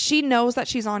 she knows that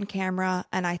she's on camera,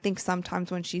 and I think sometimes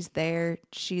when she's there,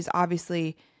 she's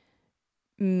obviously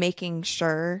making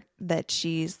sure that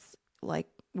she's like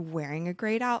wearing a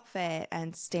great outfit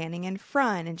and standing in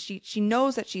front, and she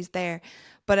knows that she's there.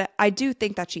 But I do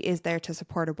think that she is there to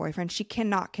support her boyfriend. She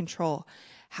cannot control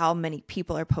how many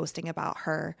people are posting about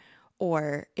her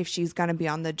or if she's going to be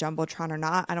on the Jumbotron or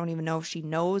not. I don't even know if she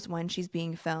knows when she's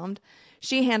being filmed.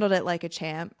 She handled it like a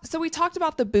champ. So we talked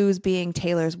about the boos being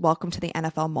Taylor's welcome to the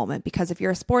NFL moment, because if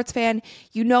you're a sports fan,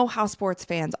 you know how sports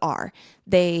fans are.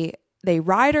 They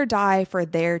ride or die for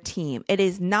their team. It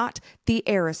is not the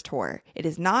Eras Tour. It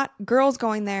is not girls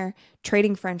going there,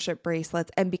 trading friendship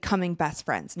bracelets, and becoming best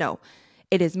friends. No,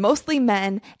 it is mostly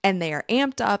men, and they are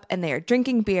amped up, and they are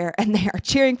drinking beer, and they are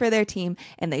cheering for their team,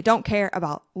 and they don't care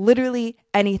about literally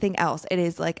anything else. It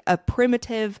is like a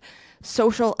primitive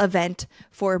social event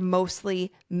for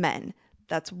mostly men.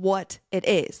 That's what it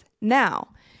is. Now,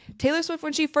 Taylor Swift,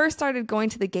 when she first started going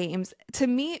to the games, to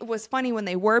me, it was funny when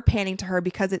they were panning to her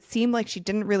because it seemed like she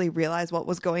didn't really realize what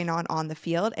was going on the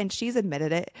field. And she's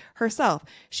admitted it herself.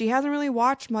 She hasn't really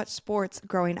watched much sports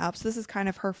growing up. So this is kind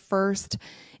of her first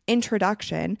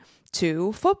introduction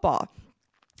to football.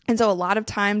 And so a lot of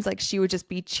times, like, she would just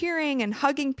be cheering and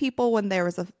hugging people when there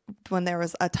was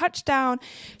a touchdown.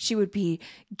 She would be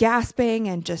gasping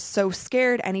and just so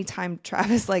scared anytime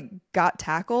Travis like got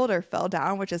tackled or fell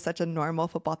down, which is such a normal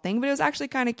football thing. But it was actually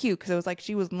kind of cute because it was like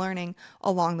she was learning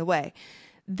along the way.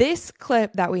 This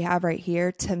clip that we have right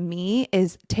here, to me,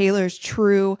 is Taylor's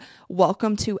true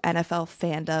welcome to NFL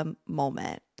fandom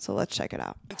moment. So let's check it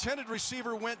out. Intended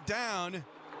receiver went down,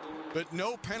 but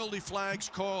no penalty flags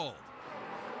called.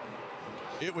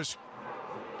 It was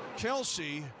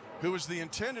Kelsey who was the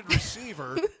intended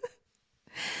receiver.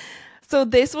 So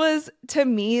this was, to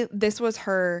me, this was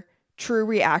her true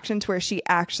reaction to where she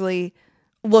actually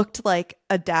looked like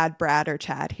a dad, Brad or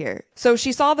Chad here. So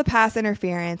she saw the pass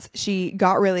interference. She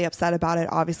got really upset about it.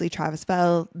 Obviously, Travis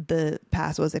fell. The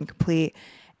pass was incomplete.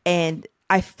 And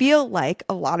I feel like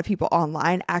a lot of people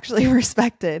online actually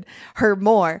respected her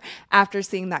more after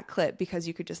seeing that clip because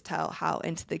you could just tell how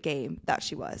into the game that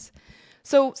she was.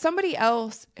 So somebody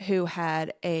else who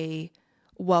had a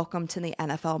welcome to the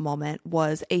NFL moment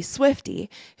was a Swiftie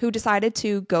who decided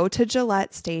to go to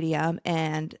Gillette Stadium,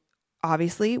 and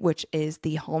obviously, which is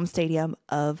the home stadium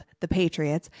of the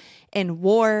Patriots, and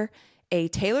wore a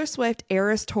Taylor Swift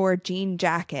Eras Tour jean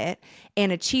jacket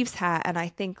and a Chiefs hat, and I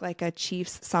think like a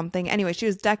Chiefs something. Anyway, she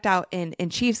was decked out in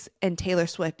Chiefs and Taylor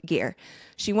Swift gear.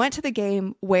 She went to the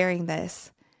game wearing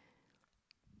this,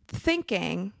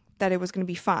 thinking that it was going to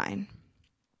be fine.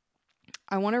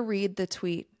 I want to read the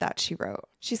tweet that she wrote.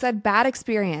 She said, bad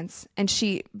experience. And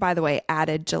she, by the way,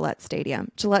 added Gillette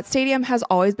Stadium. Gillette Stadium has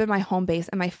always been my home base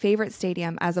and my favorite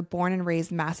stadium as a born and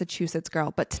raised Massachusetts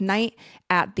girl. But tonight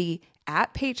at the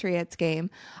Patriots game,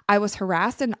 I was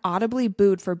harassed and audibly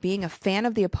booed for being a fan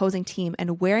of the opposing team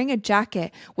and wearing a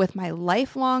jacket with my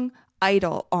lifelong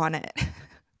idol on it.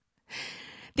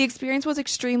 The experience was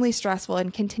extremely stressful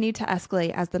and continued to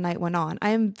escalate as the night went on.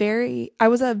 I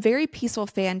was a very peaceful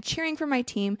fan cheering for my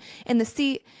team in the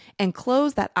seat and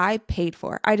clothes that I paid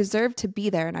for. I deserved to be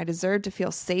there and I deserved to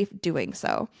feel safe doing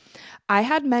so. I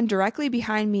had men directly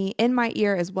behind me in my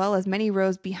ear as well as many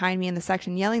rows behind me in the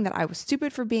section yelling that I was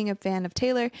stupid for being a fan of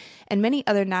Taylor and many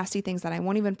other nasty things that I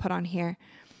won't even put on here.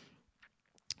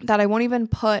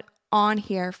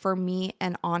 For me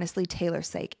and honestly Taylor's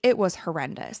sake. It was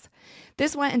horrendous.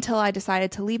 This went until I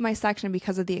decided to leave my section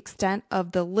because of the extent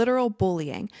of the literal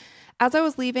bullying. As I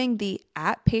was leaving, the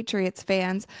Patriots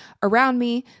fans around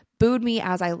me booed me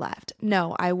as I left.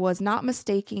 No, I was not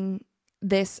mistaking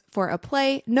this for a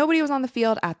play. Nobody was on the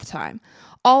field at the time.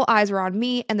 All eyes were on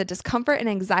me, and the discomfort and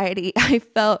anxiety I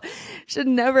felt should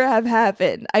never have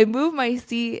happened. I moved my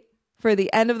seat for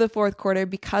the end of the fourth quarter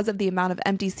because of the amount of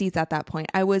empty seats at that point.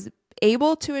 I was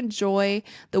able to enjoy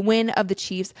the win of the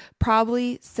Chiefs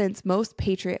probably since most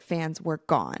Patriot fans were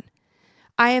gone.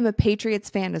 I am a Patriots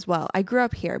fan as well. I grew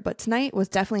up here, but tonight was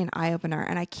definitely an eye-opener,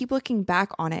 and I keep looking back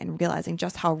on it and realizing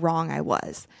just how wrong I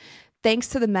was. Thanks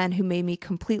to the men who made me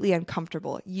completely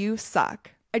uncomfortable. You suck.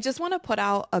 I just want to put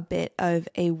out a bit of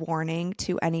a warning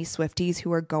to any Swifties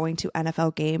who are going to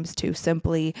NFL games to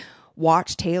simply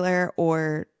watch Taylor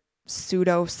or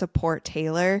pseudo support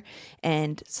Taylor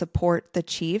and support the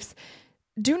Chiefs.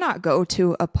 Do not go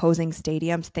to opposing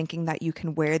stadiums thinking that you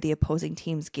can wear the opposing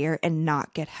team's gear and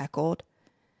not get heckled.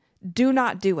 Do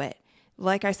not do it.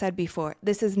 Like I said before,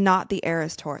 this is not the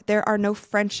Eras Tour. There are no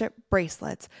friendship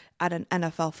bracelets at an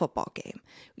NFL football game.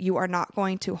 You are not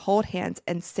going to hold hands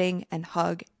and sing and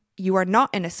hug. You are not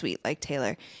in a suite like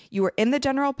Taylor. You are in the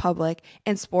general public,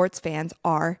 and sports fans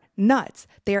are nuts.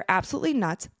 They are absolutely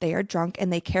nuts. They are drunk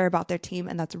and they care about their team,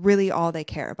 and that's really all they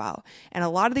care about. And a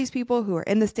lot of these people who are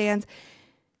in the stands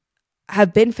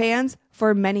have been fans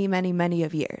for many, many, many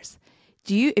of years.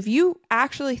 If you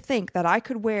actually think that I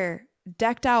could wear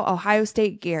decked out Ohio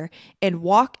State gear and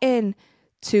walk in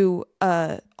to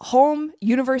a home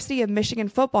University of Michigan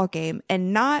football game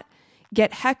and not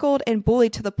get heckled and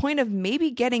bullied to the point of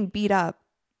maybe getting beat up,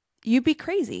 you'd be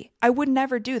crazy. I would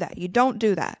never do that. You don't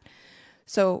do that.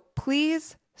 So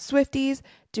please, Swifties,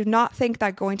 do not think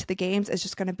that going to the games is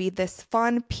just going to be this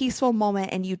fun, peaceful moment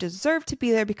and you deserve to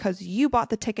be there because you bought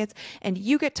the tickets and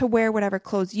you get to wear whatever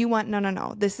clothes you want.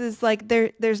 No. This is like,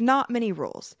 there's not many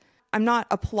rules. I'm not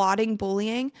applauding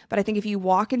bullying, but I think if you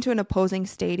walk into an opposing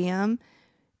stadium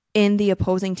in the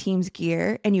opposing team's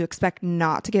gear and you expect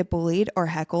not to get bullied or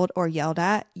heckled or yelled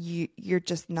at, you're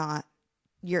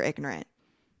ignorant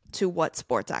to what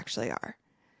sports actually are.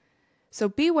 So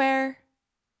beware.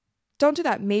 Don't do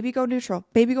that. Maybe go neutral.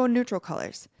 Maybe go neutral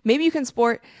colors. Maybe you can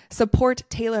support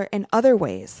Taylor in other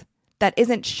ways that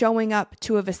isn't showing up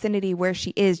to a vicinity where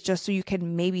she is just so you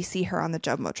can maybe see her on the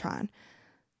Jumbotron.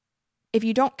 If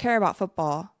you don't care about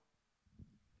football,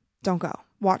 don't go.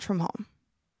 Watch from home.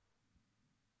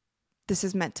 This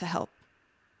is meant to help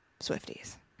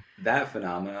Swifties. That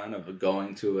phenomenon of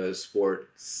going to a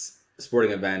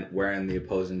sporting event wearing the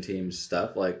opposing team's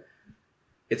stuff, like,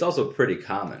 it's also pretty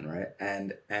common, right?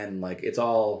 And like it's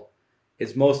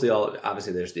mostly all,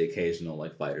 obviously there's the occasional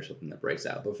like fight or something that breaks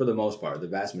out, but for the most part, the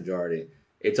vast majority,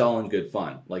 it's all in good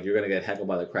fun. Like you're gonna get heckled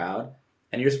by the crowd,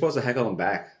 and you're supposed to heckle them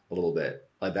back a little bit.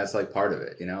 Like that's like part of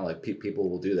it, you know. Like people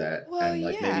will do that, and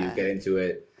like maybe you get into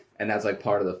it, and that's like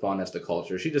part of the fun. That's the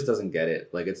culture. She just doesn't get it.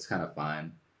 Like it's kind of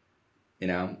fine, you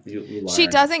know. You learn. She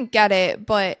doesn't get it,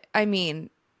 but I mean,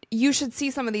 you should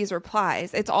see some of these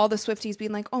replies. It's all the Swifties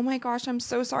being like, "Oh my gosh, I'm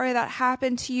so sorry that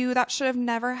happened to you. That should have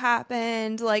never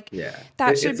happened. Like,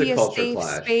 that should be a safe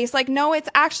space." Like, no, it's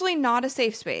actually not a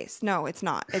safe space. No, it's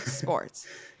not. It's sports.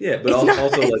 Yeah, but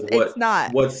also like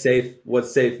what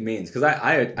safe means. Because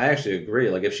I actually agree.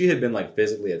 Like, if she had been like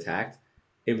physically attacked,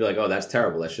 it'd be like, "Oh, that's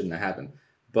terrible. That shouldn't have happened."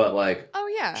 But like, oh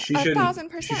yeah, she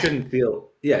shouldn't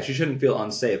feel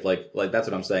unsafe. Like that's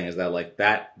what I'm saying is that like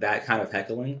that kind of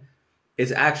heckling.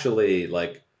 It's actually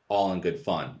like all in good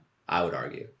fun, I would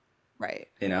argue. Right.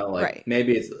 You know, like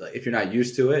maybe it's if you're not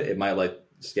used to it, it might like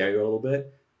scare you a little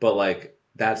bit. But like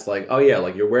that's like, oh yeah,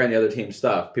 like you're wearing the other team's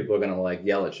stuff, people are gonna like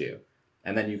yell at you.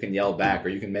 And then you can yell back or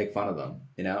you can make fun of them,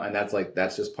 you know? And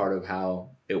that's just part of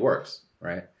how it works,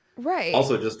 right? Right.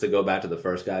 Also, just to go back to the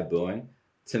first guy booing,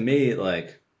 to me,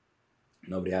 like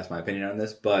nobody asked my opinion on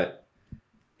this, but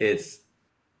it's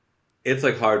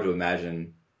like hard to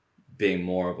imagine being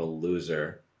more of a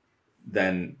loser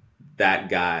than that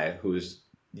guy who's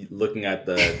looking at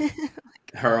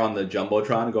her on the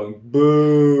Jumbotron going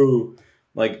boo,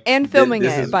 like, and filming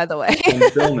it, by the way, and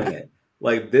filming it.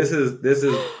 Like this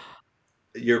is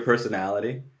your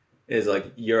personality is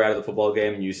like you're out of the football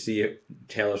game and you see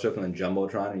Taylor Swift on the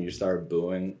Jumbotron and you start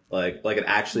booing, like it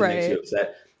actually makes you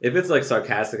upset. If it's like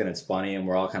sarcastic and it's funny and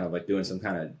we're all kind of like doing some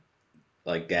kind of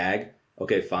like gag,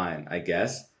 okay, fine, I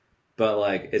guess. But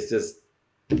like, it's just,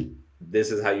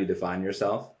 this is how you define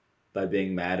yourself, by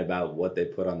being mad about what they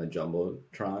put on the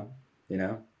Jumbotron, you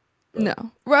know? But.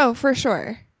 No, well, for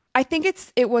sure. I think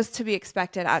it was to be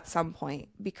expected at some point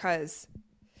because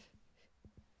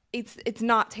it's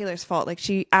not Taylor's fault. Like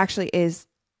she actually is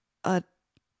a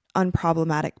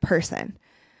unproblematic person.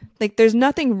 Like there's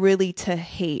nothing really to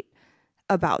hate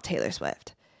about Taylor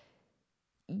Swift.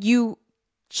 You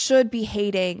should be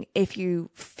hating if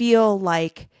you feel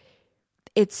like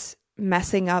it's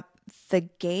messing up the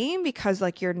game because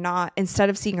like you're not, instead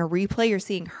of seeing a replay, you're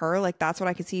seeing her. Like that's what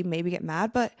I could see maybe get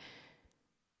mad. But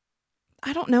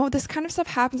I don't know. This kind of stuff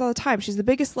happens all the time. She's the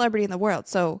biggest celebrity in the world.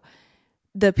 So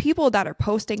the people that are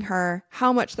posting her,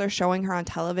 how much they're showing her on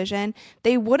television,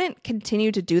 they wouldn't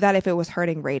continue to do that if it was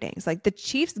hurting ratings. Like the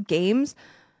Chiefs games,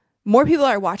 more people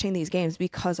are watching these games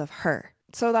because of her.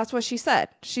 So that's what she said.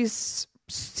 She's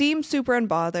seems super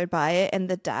unbothered by it, and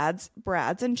the dads,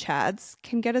 Brads and Chads,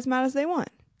 can get as mad as they want.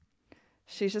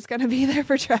 She's just gonna be there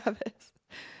for Travis,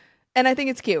 and I think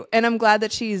it's cute, and I'm glad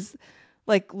that she's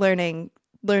like learning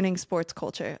sports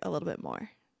culture a little bit more.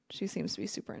 She seems to be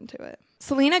super into it.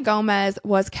 Selena Gomez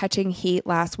was catching heat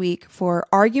last week for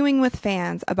arguing with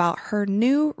fans about her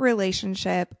new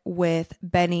relationship with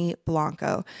Benny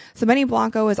Blanco. So Benny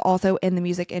Blanco is also in the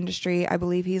music industry. I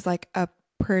believe he's like a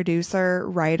producer,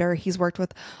 writer. He's worked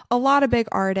with a lot of big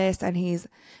artists and he's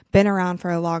been around for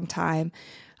a long time.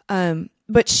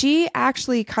 But she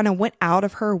actually kind of went out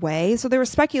of her way. So there was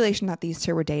speculation that these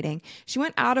two were dating. She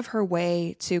went out of her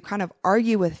way to kind of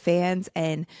argue with fans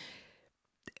and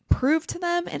prove to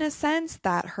them in a sense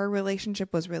that her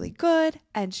relationship was really good.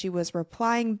 And she was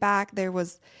replying back. It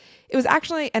was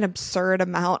actually an absurd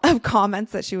amount of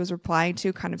comments that she was replying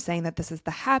to, kind of saying that this is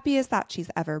the happiest that she's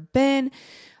ever been.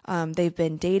 They've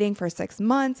been dating for 6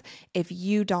 months. If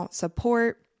you don't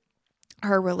support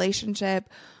her relationship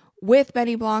with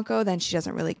Benny Blanco, then she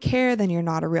doesn't really care. Then you're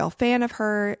not a real fan of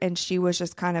her. And she was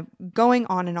just kind of going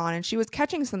on. And she was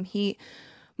catching some heat,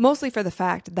 mostly for the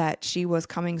fact that she was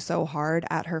coming so hard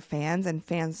at her fans, and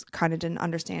fans kind of didn't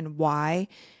understand why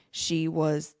she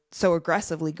was so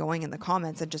aggressively going in the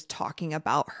comments and just talking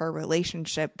about her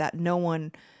relationship that no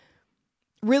one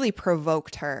really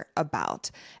provoked her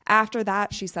about. After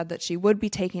that, she said that she would be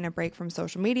taking a break from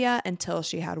social media until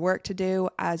she had work to do.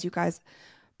 As you guys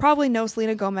probably know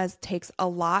Selena Gomez takes a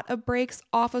lot of breaks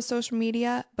off of social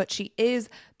media, but she is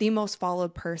the most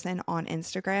followed person on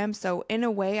Instagram. So in a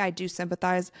way, I do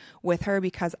sympathize with her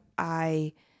because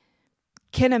I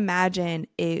can imagine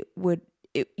you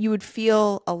would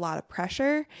feel a lot of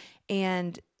pressure,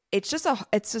 and it's just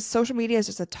social media is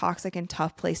just a toxic and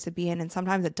tough place to be in. And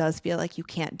sometimes it does feel like you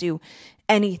can't do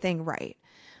anything right.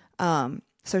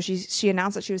 So she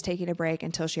announced that she was taking a break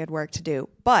until she had work to do,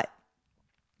 but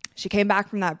she came back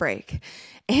from that break,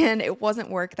 and it wasn't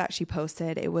work that she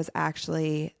posted. It was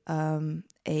actually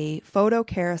a photo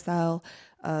carousel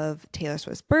of Taylor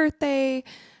Swift's birthday,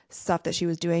 stuff that she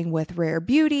was doing with Rare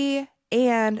Beauty,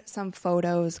 and some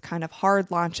photos kind of hard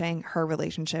launching her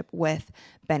relationship with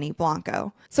Benny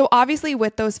Blanco. So obviously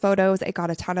with those photos, it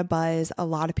got a ton of buzz. A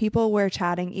lot of people were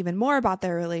chatting even more about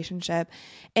their relationship.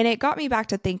 And it got me back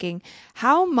to thinking,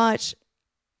 how much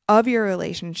of your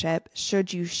relationship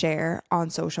should you share on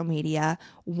social media?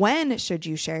 When should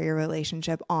you share your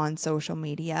relationship on social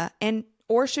media?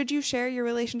 Or should you share your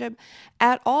relationship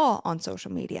at all on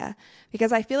social media?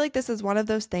 Because I feel like this is one of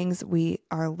those things, we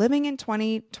are living in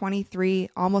 2023,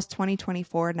 almost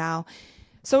 2024 now.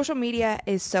 Social media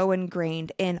is so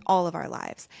ingrained in all of our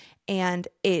lives. And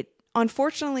it,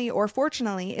 unfortunately or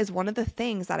fortunately, is one of the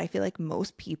things that I feel like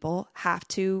most people have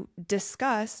to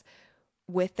discuss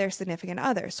with their significant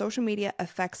other. Social media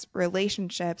affects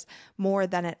relationships more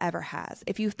than it ever has.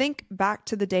 If you think back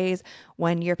to the days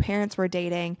when your parents were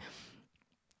dating,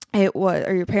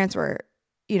 or your parents were,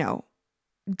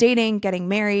 dating, getting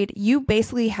married, you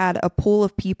basically had a pool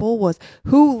of people was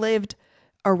who lived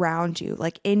around you,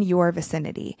 like in your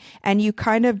vicinity. And you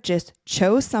kind of just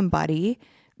chose somebody,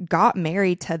 got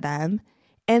married to them,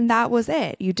 and that was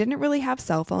it. You didn't really have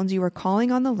cell phones. You were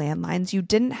calling on the landlines. You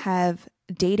didn't have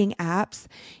dating apps.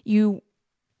 You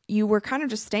were kind of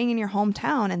just staying in your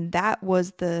hometown, and that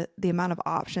was the amount of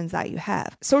options that you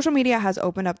have. Social media has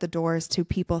opened up the doors to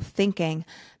people thinking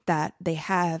that they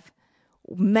have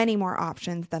many more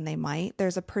options than they might.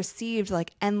 There's a perceived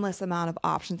endless amount of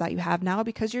options that you have now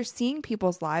because you're seeing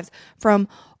people's lives from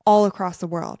all across the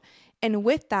world. And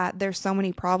with that, there's so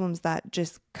many problems that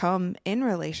just come in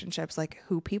relationships, like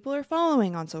who people are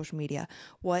following on social media,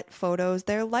 what photos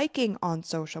they're liking on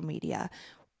social media,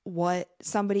 what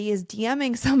somebody is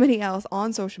DMing somebody else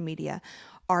on social media.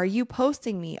 Are you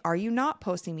posting me? Are you not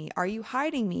posting me? Are you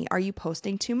hiding me? Are you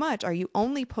posting too much? Are you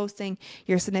only posting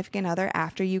your significant other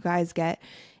after you guys get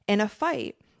in a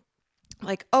fight?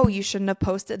 Like, oh, you shouldn't have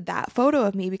posted that photo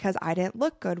of me because I didn't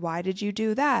look good. Why did you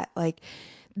do that?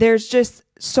 There's just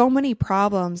so many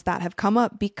problems that have come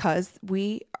up because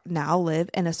we now live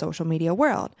in a social media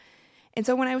world. And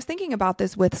so when I was thinking about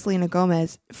this with Selena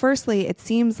Gomez, firstly, it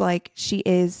seems like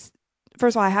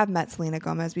first of all, I have met Selena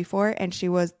Gomez before, and she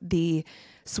was the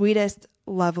sweetest,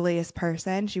 loveliest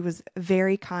person. She was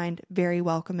very kind, very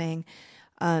welcoming.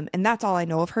 And that's all I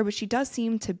know of her, but she does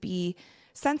seem to be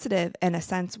sensitive in a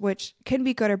sense, which can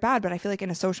be good or bad. But I feel like in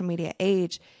a social media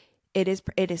age, it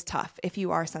is tough if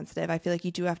you are sensitive. I feel like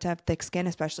you do have to have thick skin,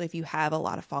 especially if you have a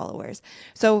lot of followers.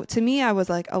 So to me, I was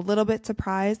a little bit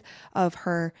surprised of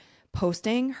her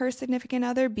posting her significant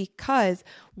other, because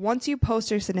once you post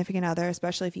your significant other,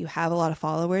 especially if you have a lot of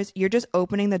followers, you're just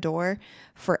opening the door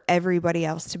for everybody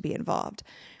else to be involved.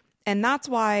 And that's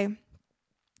why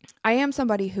I am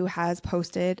somebody who has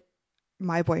posted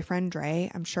my boyfriend Dre.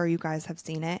 I'm sure you guys have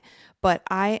seen it, but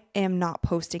I am not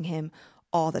posting him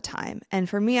all the time. And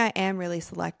for me, I am really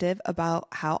selective about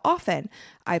how often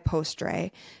I post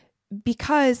Dre,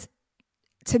 because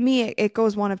to me, it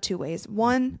goes one of two ways.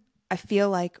 One, I feel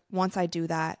like once I do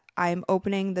that, I'm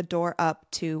opening the door up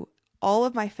to all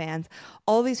of my fans,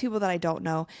 all of these people that I don't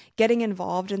know, getting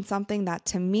involved in something that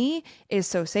to me is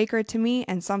so sacred to me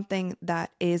and something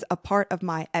that is a part of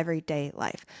my everyday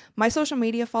life. My social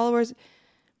media followers,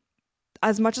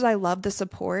 as much as I love the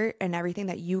support and everything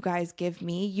that you guys give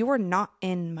me, you are not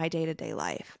in my day-to-day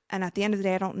life. And at the end of the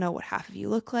day, I don't know what half of you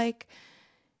look like.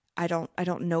 I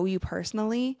don't know you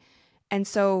personally. And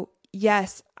so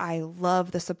yes, I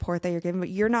love the support that you're giving, but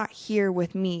you're not here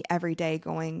with me every day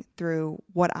going through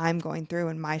what I'm going through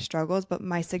and my struggles, but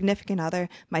my significant other,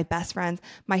 my best friends,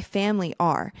 my family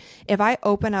are. If I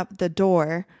open up the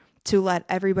door to let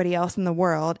everybody else in the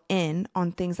world in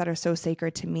on things that are so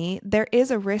sacred to me, there is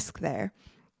a risk there.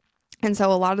 And so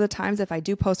a lot of the times if I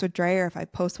do post with Dre or if I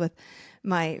post with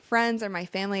my friends or my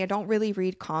family, I don't really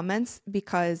read comments,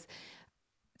 because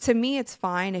to me, it's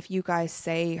fine if you guys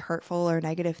say hurtful or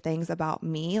negative things about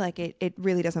me. It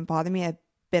really doesn't bother me. I've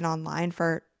been online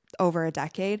for over a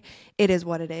decade. It is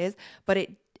what it is, but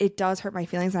it does hurt my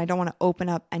feelings, and I don't want to open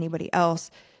up anybody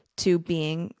else to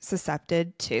being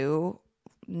susceptible to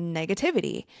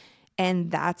negativity. And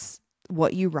that's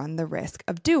what you run the risk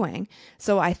of doing.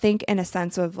 So I think in a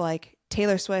sense of like,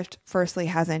 Taylor Swift firstly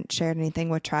hasn't shared anything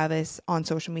with Travis on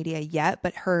social media yet,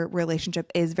 but her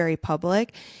relationship is very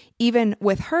public. Even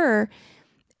with her,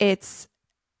 it's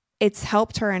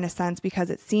helped her in a sense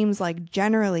because it seems like,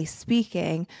 generally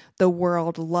speaking, the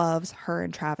world loves her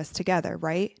and Travis together,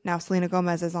 right? Now, Selena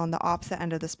Gomez is on the opposite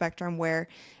end of the spectrum where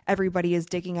everybody is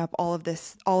digging up all of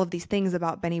these things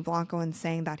about Benny Blanco and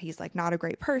saying that he's like not a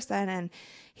great person, and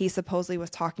he supposedly was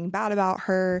talking bad about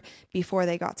her before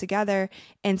they got together.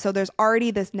 And so there's already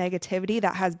this negativity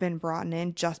that has been brought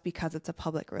in just because it's a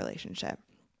public relationship.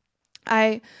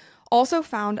 I also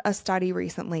found a study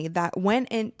recently that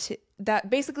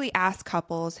basically asked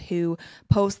couples who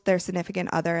post their significant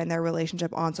other and their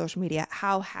relationship on social media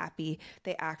how happy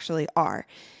they actually are.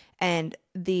 And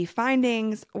the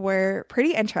findings were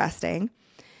pretty interesting.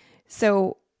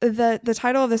 So the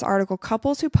title of this article,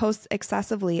 Couples Who Post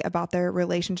Excessively About Their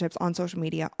Relationships on Social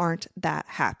Media Aren't That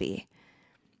Happy.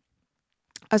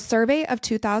 A survey of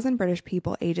 2,000 British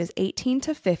people ages 18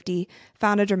 to 50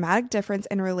 found a dramatic difference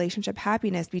in relationship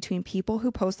happiness between people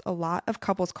who post a lot of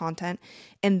couples content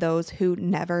and those who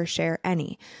never share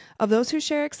any. Of those who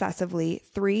share excessively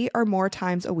 3 or more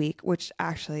times a week, which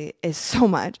actually is so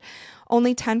much,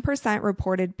 only 10%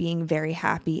 reported being very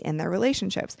happy in their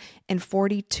relationships, and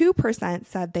 42%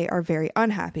 said they are very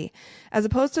unhappy, as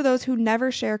opposed to those who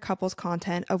never share couples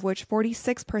content, of which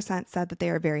 46% said that they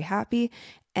are very happy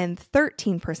and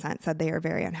 13% said they are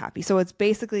very unhappy. So it's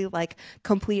basically like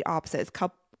complete opposites.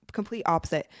 Complete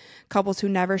opposite. Couples who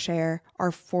never share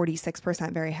are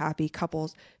 46% very happy.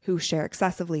 Couples who share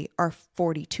excessively are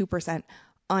 42%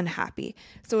 unhappy.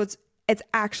 So it's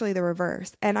actually the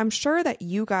reverse. And I'm sure that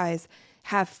you guys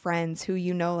have friends who,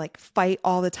 you know, like fight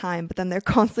all the time, but then they're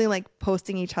constantly like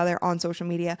posting each other on social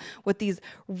media with these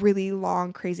really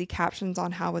long, crazy captions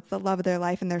on how it's the love of their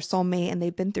life and their soulmate, and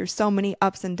they've been through so many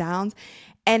ups and downs.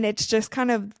 And it's just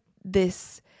kind of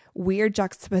this weird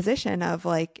juxtaposition of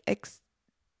like,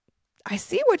 I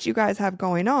see what you guys have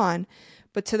going on,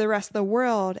 but to the rest of the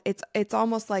world, it's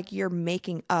almost like you're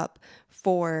making up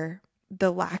for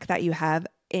the lack that you have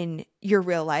in your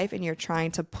real life, and you're trying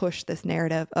to push this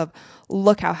narrative of,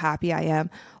 look how happy I am,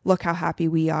 look how happy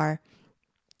we are.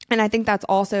 And I think that's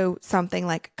also something,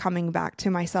 like, coming back to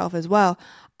myself as well.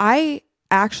 I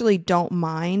actually don't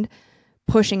mind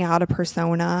pushing out a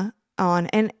persona on,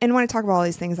 and when I talk about all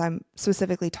these things, I'm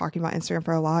specifically talking about Instagram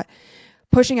for a lot.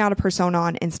 Pushing out a persona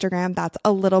on Instagram, that's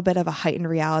a little bit of a heightened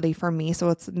reality for me. So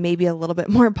it's maybe a little bit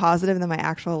more positive than my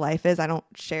actual life is. I don't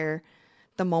share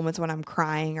the moments when I'm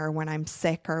crying or when I'm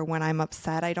sick or when I'm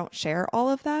upset. I don't share all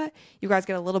of that. You guys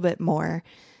get a little bit more.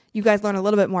 You guys learn a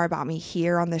little bit more about me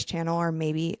here on this channel or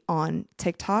maybe on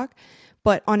TikTok.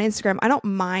 But on Instagram, I don't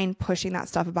mind pushing that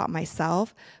stuff about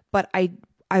myself, but I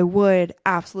would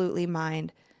absolutely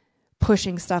mind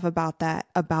pushing stuff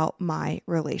about my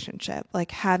relationship, like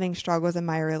having struggles in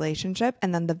my relationship,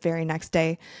 and then the very next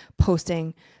day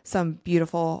posting some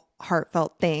beautiful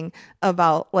heartfelt thing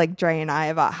about like Dre and I,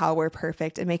 about how we're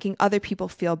perfect, and making other people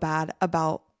feel bad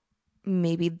about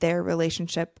maybe their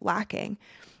relationship lacking.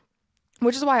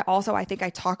 Which is why also I think I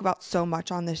talk about so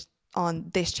much on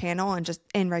this channel and just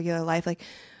in regular life, like,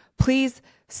 please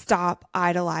stop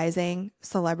idolizing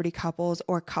celebrity couples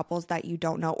or couples that you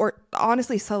don't know, or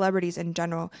honestly, celebrities in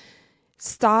general.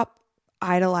 Stop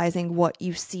idolizing what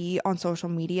you see on social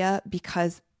media,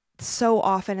 because so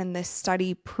often, and this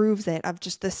study proves it, of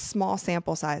just this small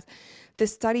sample size,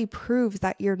 this study proves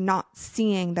that you're not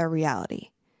seeing their reality.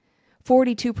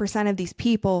 42% of these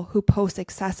people who post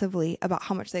excessively about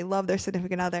how much they love their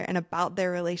significant other and about their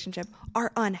relationship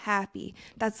are unhappy.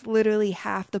 That's literally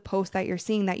half the post that you're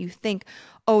seeing, that you think,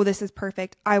 oh, this is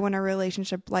perfect. I want a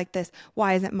relationship like this.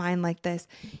 Why isn't mine like this?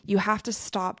 You have to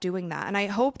stop doing that. And I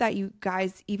hope that you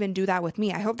guys even do that with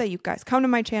me. I hope that you guys come to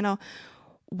my channel,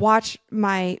 watch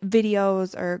my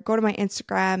videos, or go to my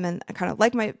Instagram and kind of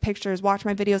like my pictures, watch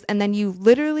my videos, and then you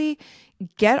literally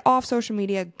get off social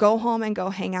media, go home and go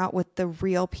hang out with the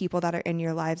real people that are in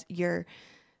your lives, your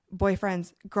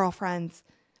boyfriends, girlfriends,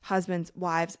 husbands,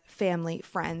 wives, family,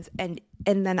 friends. And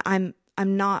then I'm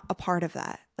not a part of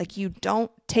that. Like, you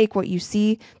don't take what you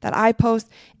see that I post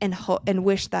and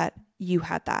wish that you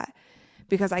had that,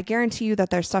 because I guarantee you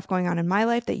that there's stuff going on in my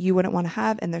life that you wouldn't want to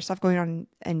have, and there's stuff going on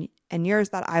in yours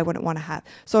that I wouldn't want to have.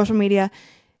 Social media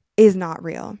is not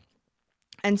real.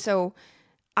 And so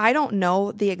I don't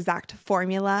know the exact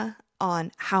formula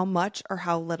on how much or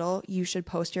how little you should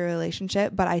post your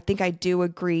relationship, but I think I do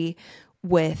agree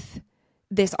with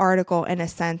this article in a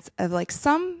sense of, like,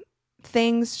 some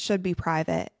things should be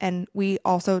private. And we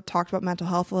also talked about mental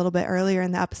health a little bit earlier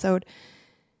in the episode.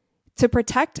 To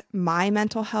protect my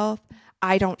mental health,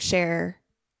 I don't share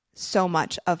so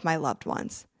much of my loved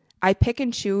ones. I pick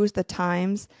and choose the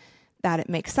times that it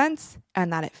makes sense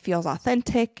and that it feels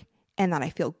authentic and that I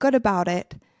feel good about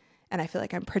it and I feel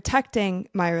like I'm protecting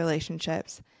my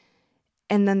relationships.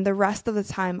 And then the rest of the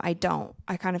time I don't.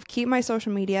 I kind of keep my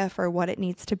social media for what it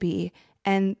needs to be,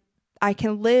 and I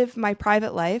can live my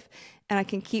private life and I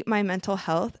can keep my mental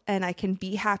health and I can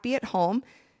be happy at home.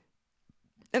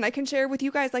 And I can share with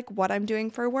you guys like what I'm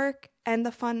doing for work and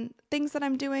the fun things that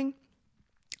I'm doing.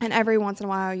 And every once in a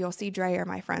while, you'll see Dre or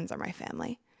my friends or my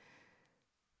family.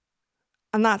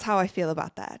 And that's how I feel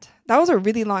about that. That was a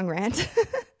really long rant.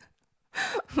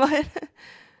 But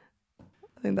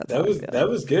I think that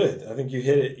was good. I think you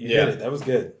hit it. You hit it. That was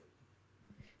good.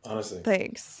 Honestly.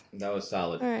 Thanks. That was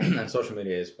solid. All right. And social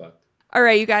media is fucked. All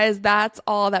right, you guys, that's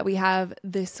all that we have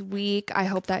this week. I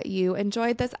hope that you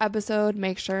enjoyed this episode.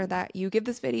 Make sure that you give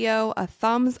this video a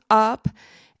thumbs up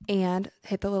and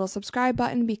hit the little subscribe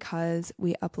button because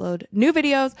we upload new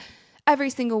videos every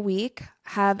single week.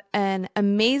 Have an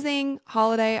amazing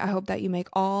holiday. I hope that you make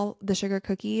all the sugar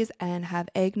cookies and have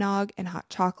eggnog and hot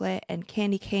chocolate and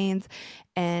candy canes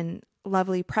and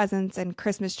lovely presents and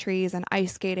Christmas trees and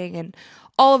ice skating and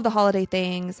all of the holiday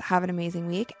things. Have an amazing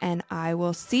week, and I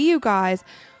will see you guys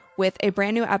with a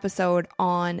brand new episode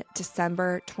on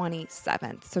December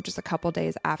 27th. So just a couple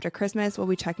days after Christmas, we'll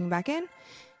be checking back in,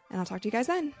 and I'll talk to you guys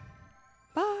then.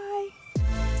 Bye.